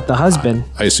 but what about the husband?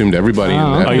 I assumed everybody in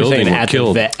that you're building saying were at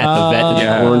killed. the vet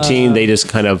in quarantine, they just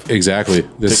kind of Exactly.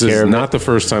 This took care is of not the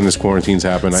first time this quarantine's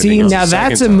happened. I See, think it's now the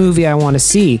that's a second time. movie I want to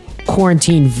see.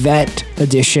 Quarantine Vet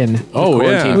Edition. Oh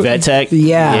quarantine yeah. vet tech.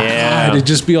 Yeah. yeah. It'd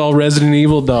just be all Resident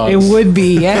Evil dogs. It would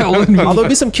be, yeah, it would be. Although there'd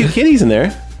be some cute kitties in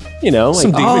there. You know, like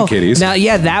Some demon kitties. Now,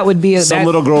 yeah, that would be a some that-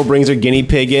 little girl brings her guinea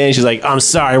pig in. She's like, "I'm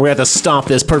sorry, we're gonna have to stomp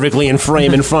this perfectly in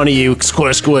frame in front of you."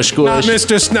 Squish, squish, Not squish.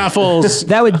 Mr. Snuffles.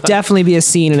 That would definitely be a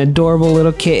scene, an adorable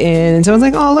little kitten, and someone's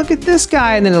like, "Oh, look at this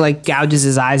guy," and then it like gouges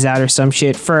his eyes out or some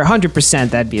shit. For 100%,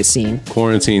 that'd be a scene.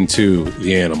 Quarantine 2,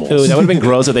 the animals. Ooh, that would have been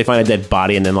gross if they find a dead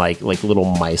body and then like little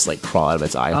mice like crawl out of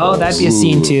its eye Oh, holes. that'd be a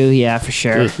scene too. Yeah, for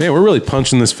sure. Man, we're really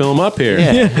punching this film up here.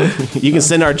 You can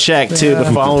send our check to the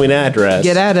following address.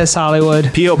 Get at us,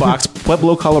 Hollywood. P.O. Box,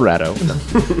 Pueblo, Colorado.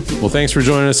 Well, thanks for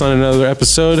joining us on another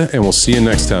episode, and we'll see you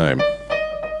next time.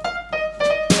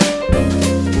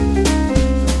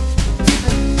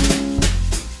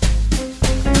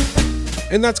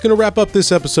 And that's going to wrap up this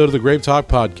episode of the Grave Talk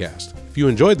Podcast. If you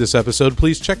enjoyed this episode,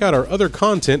 please check out our other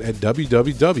content at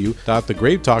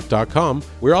www.thegravetalk.com.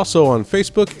 We're also on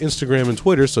Facebook, Instagram, and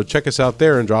Twitter, so check us out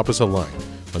there and drop us a line.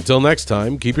 Until next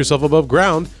time, keep yourself above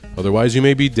ground, otherwise you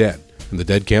may be dead, and the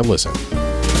dead can't listen.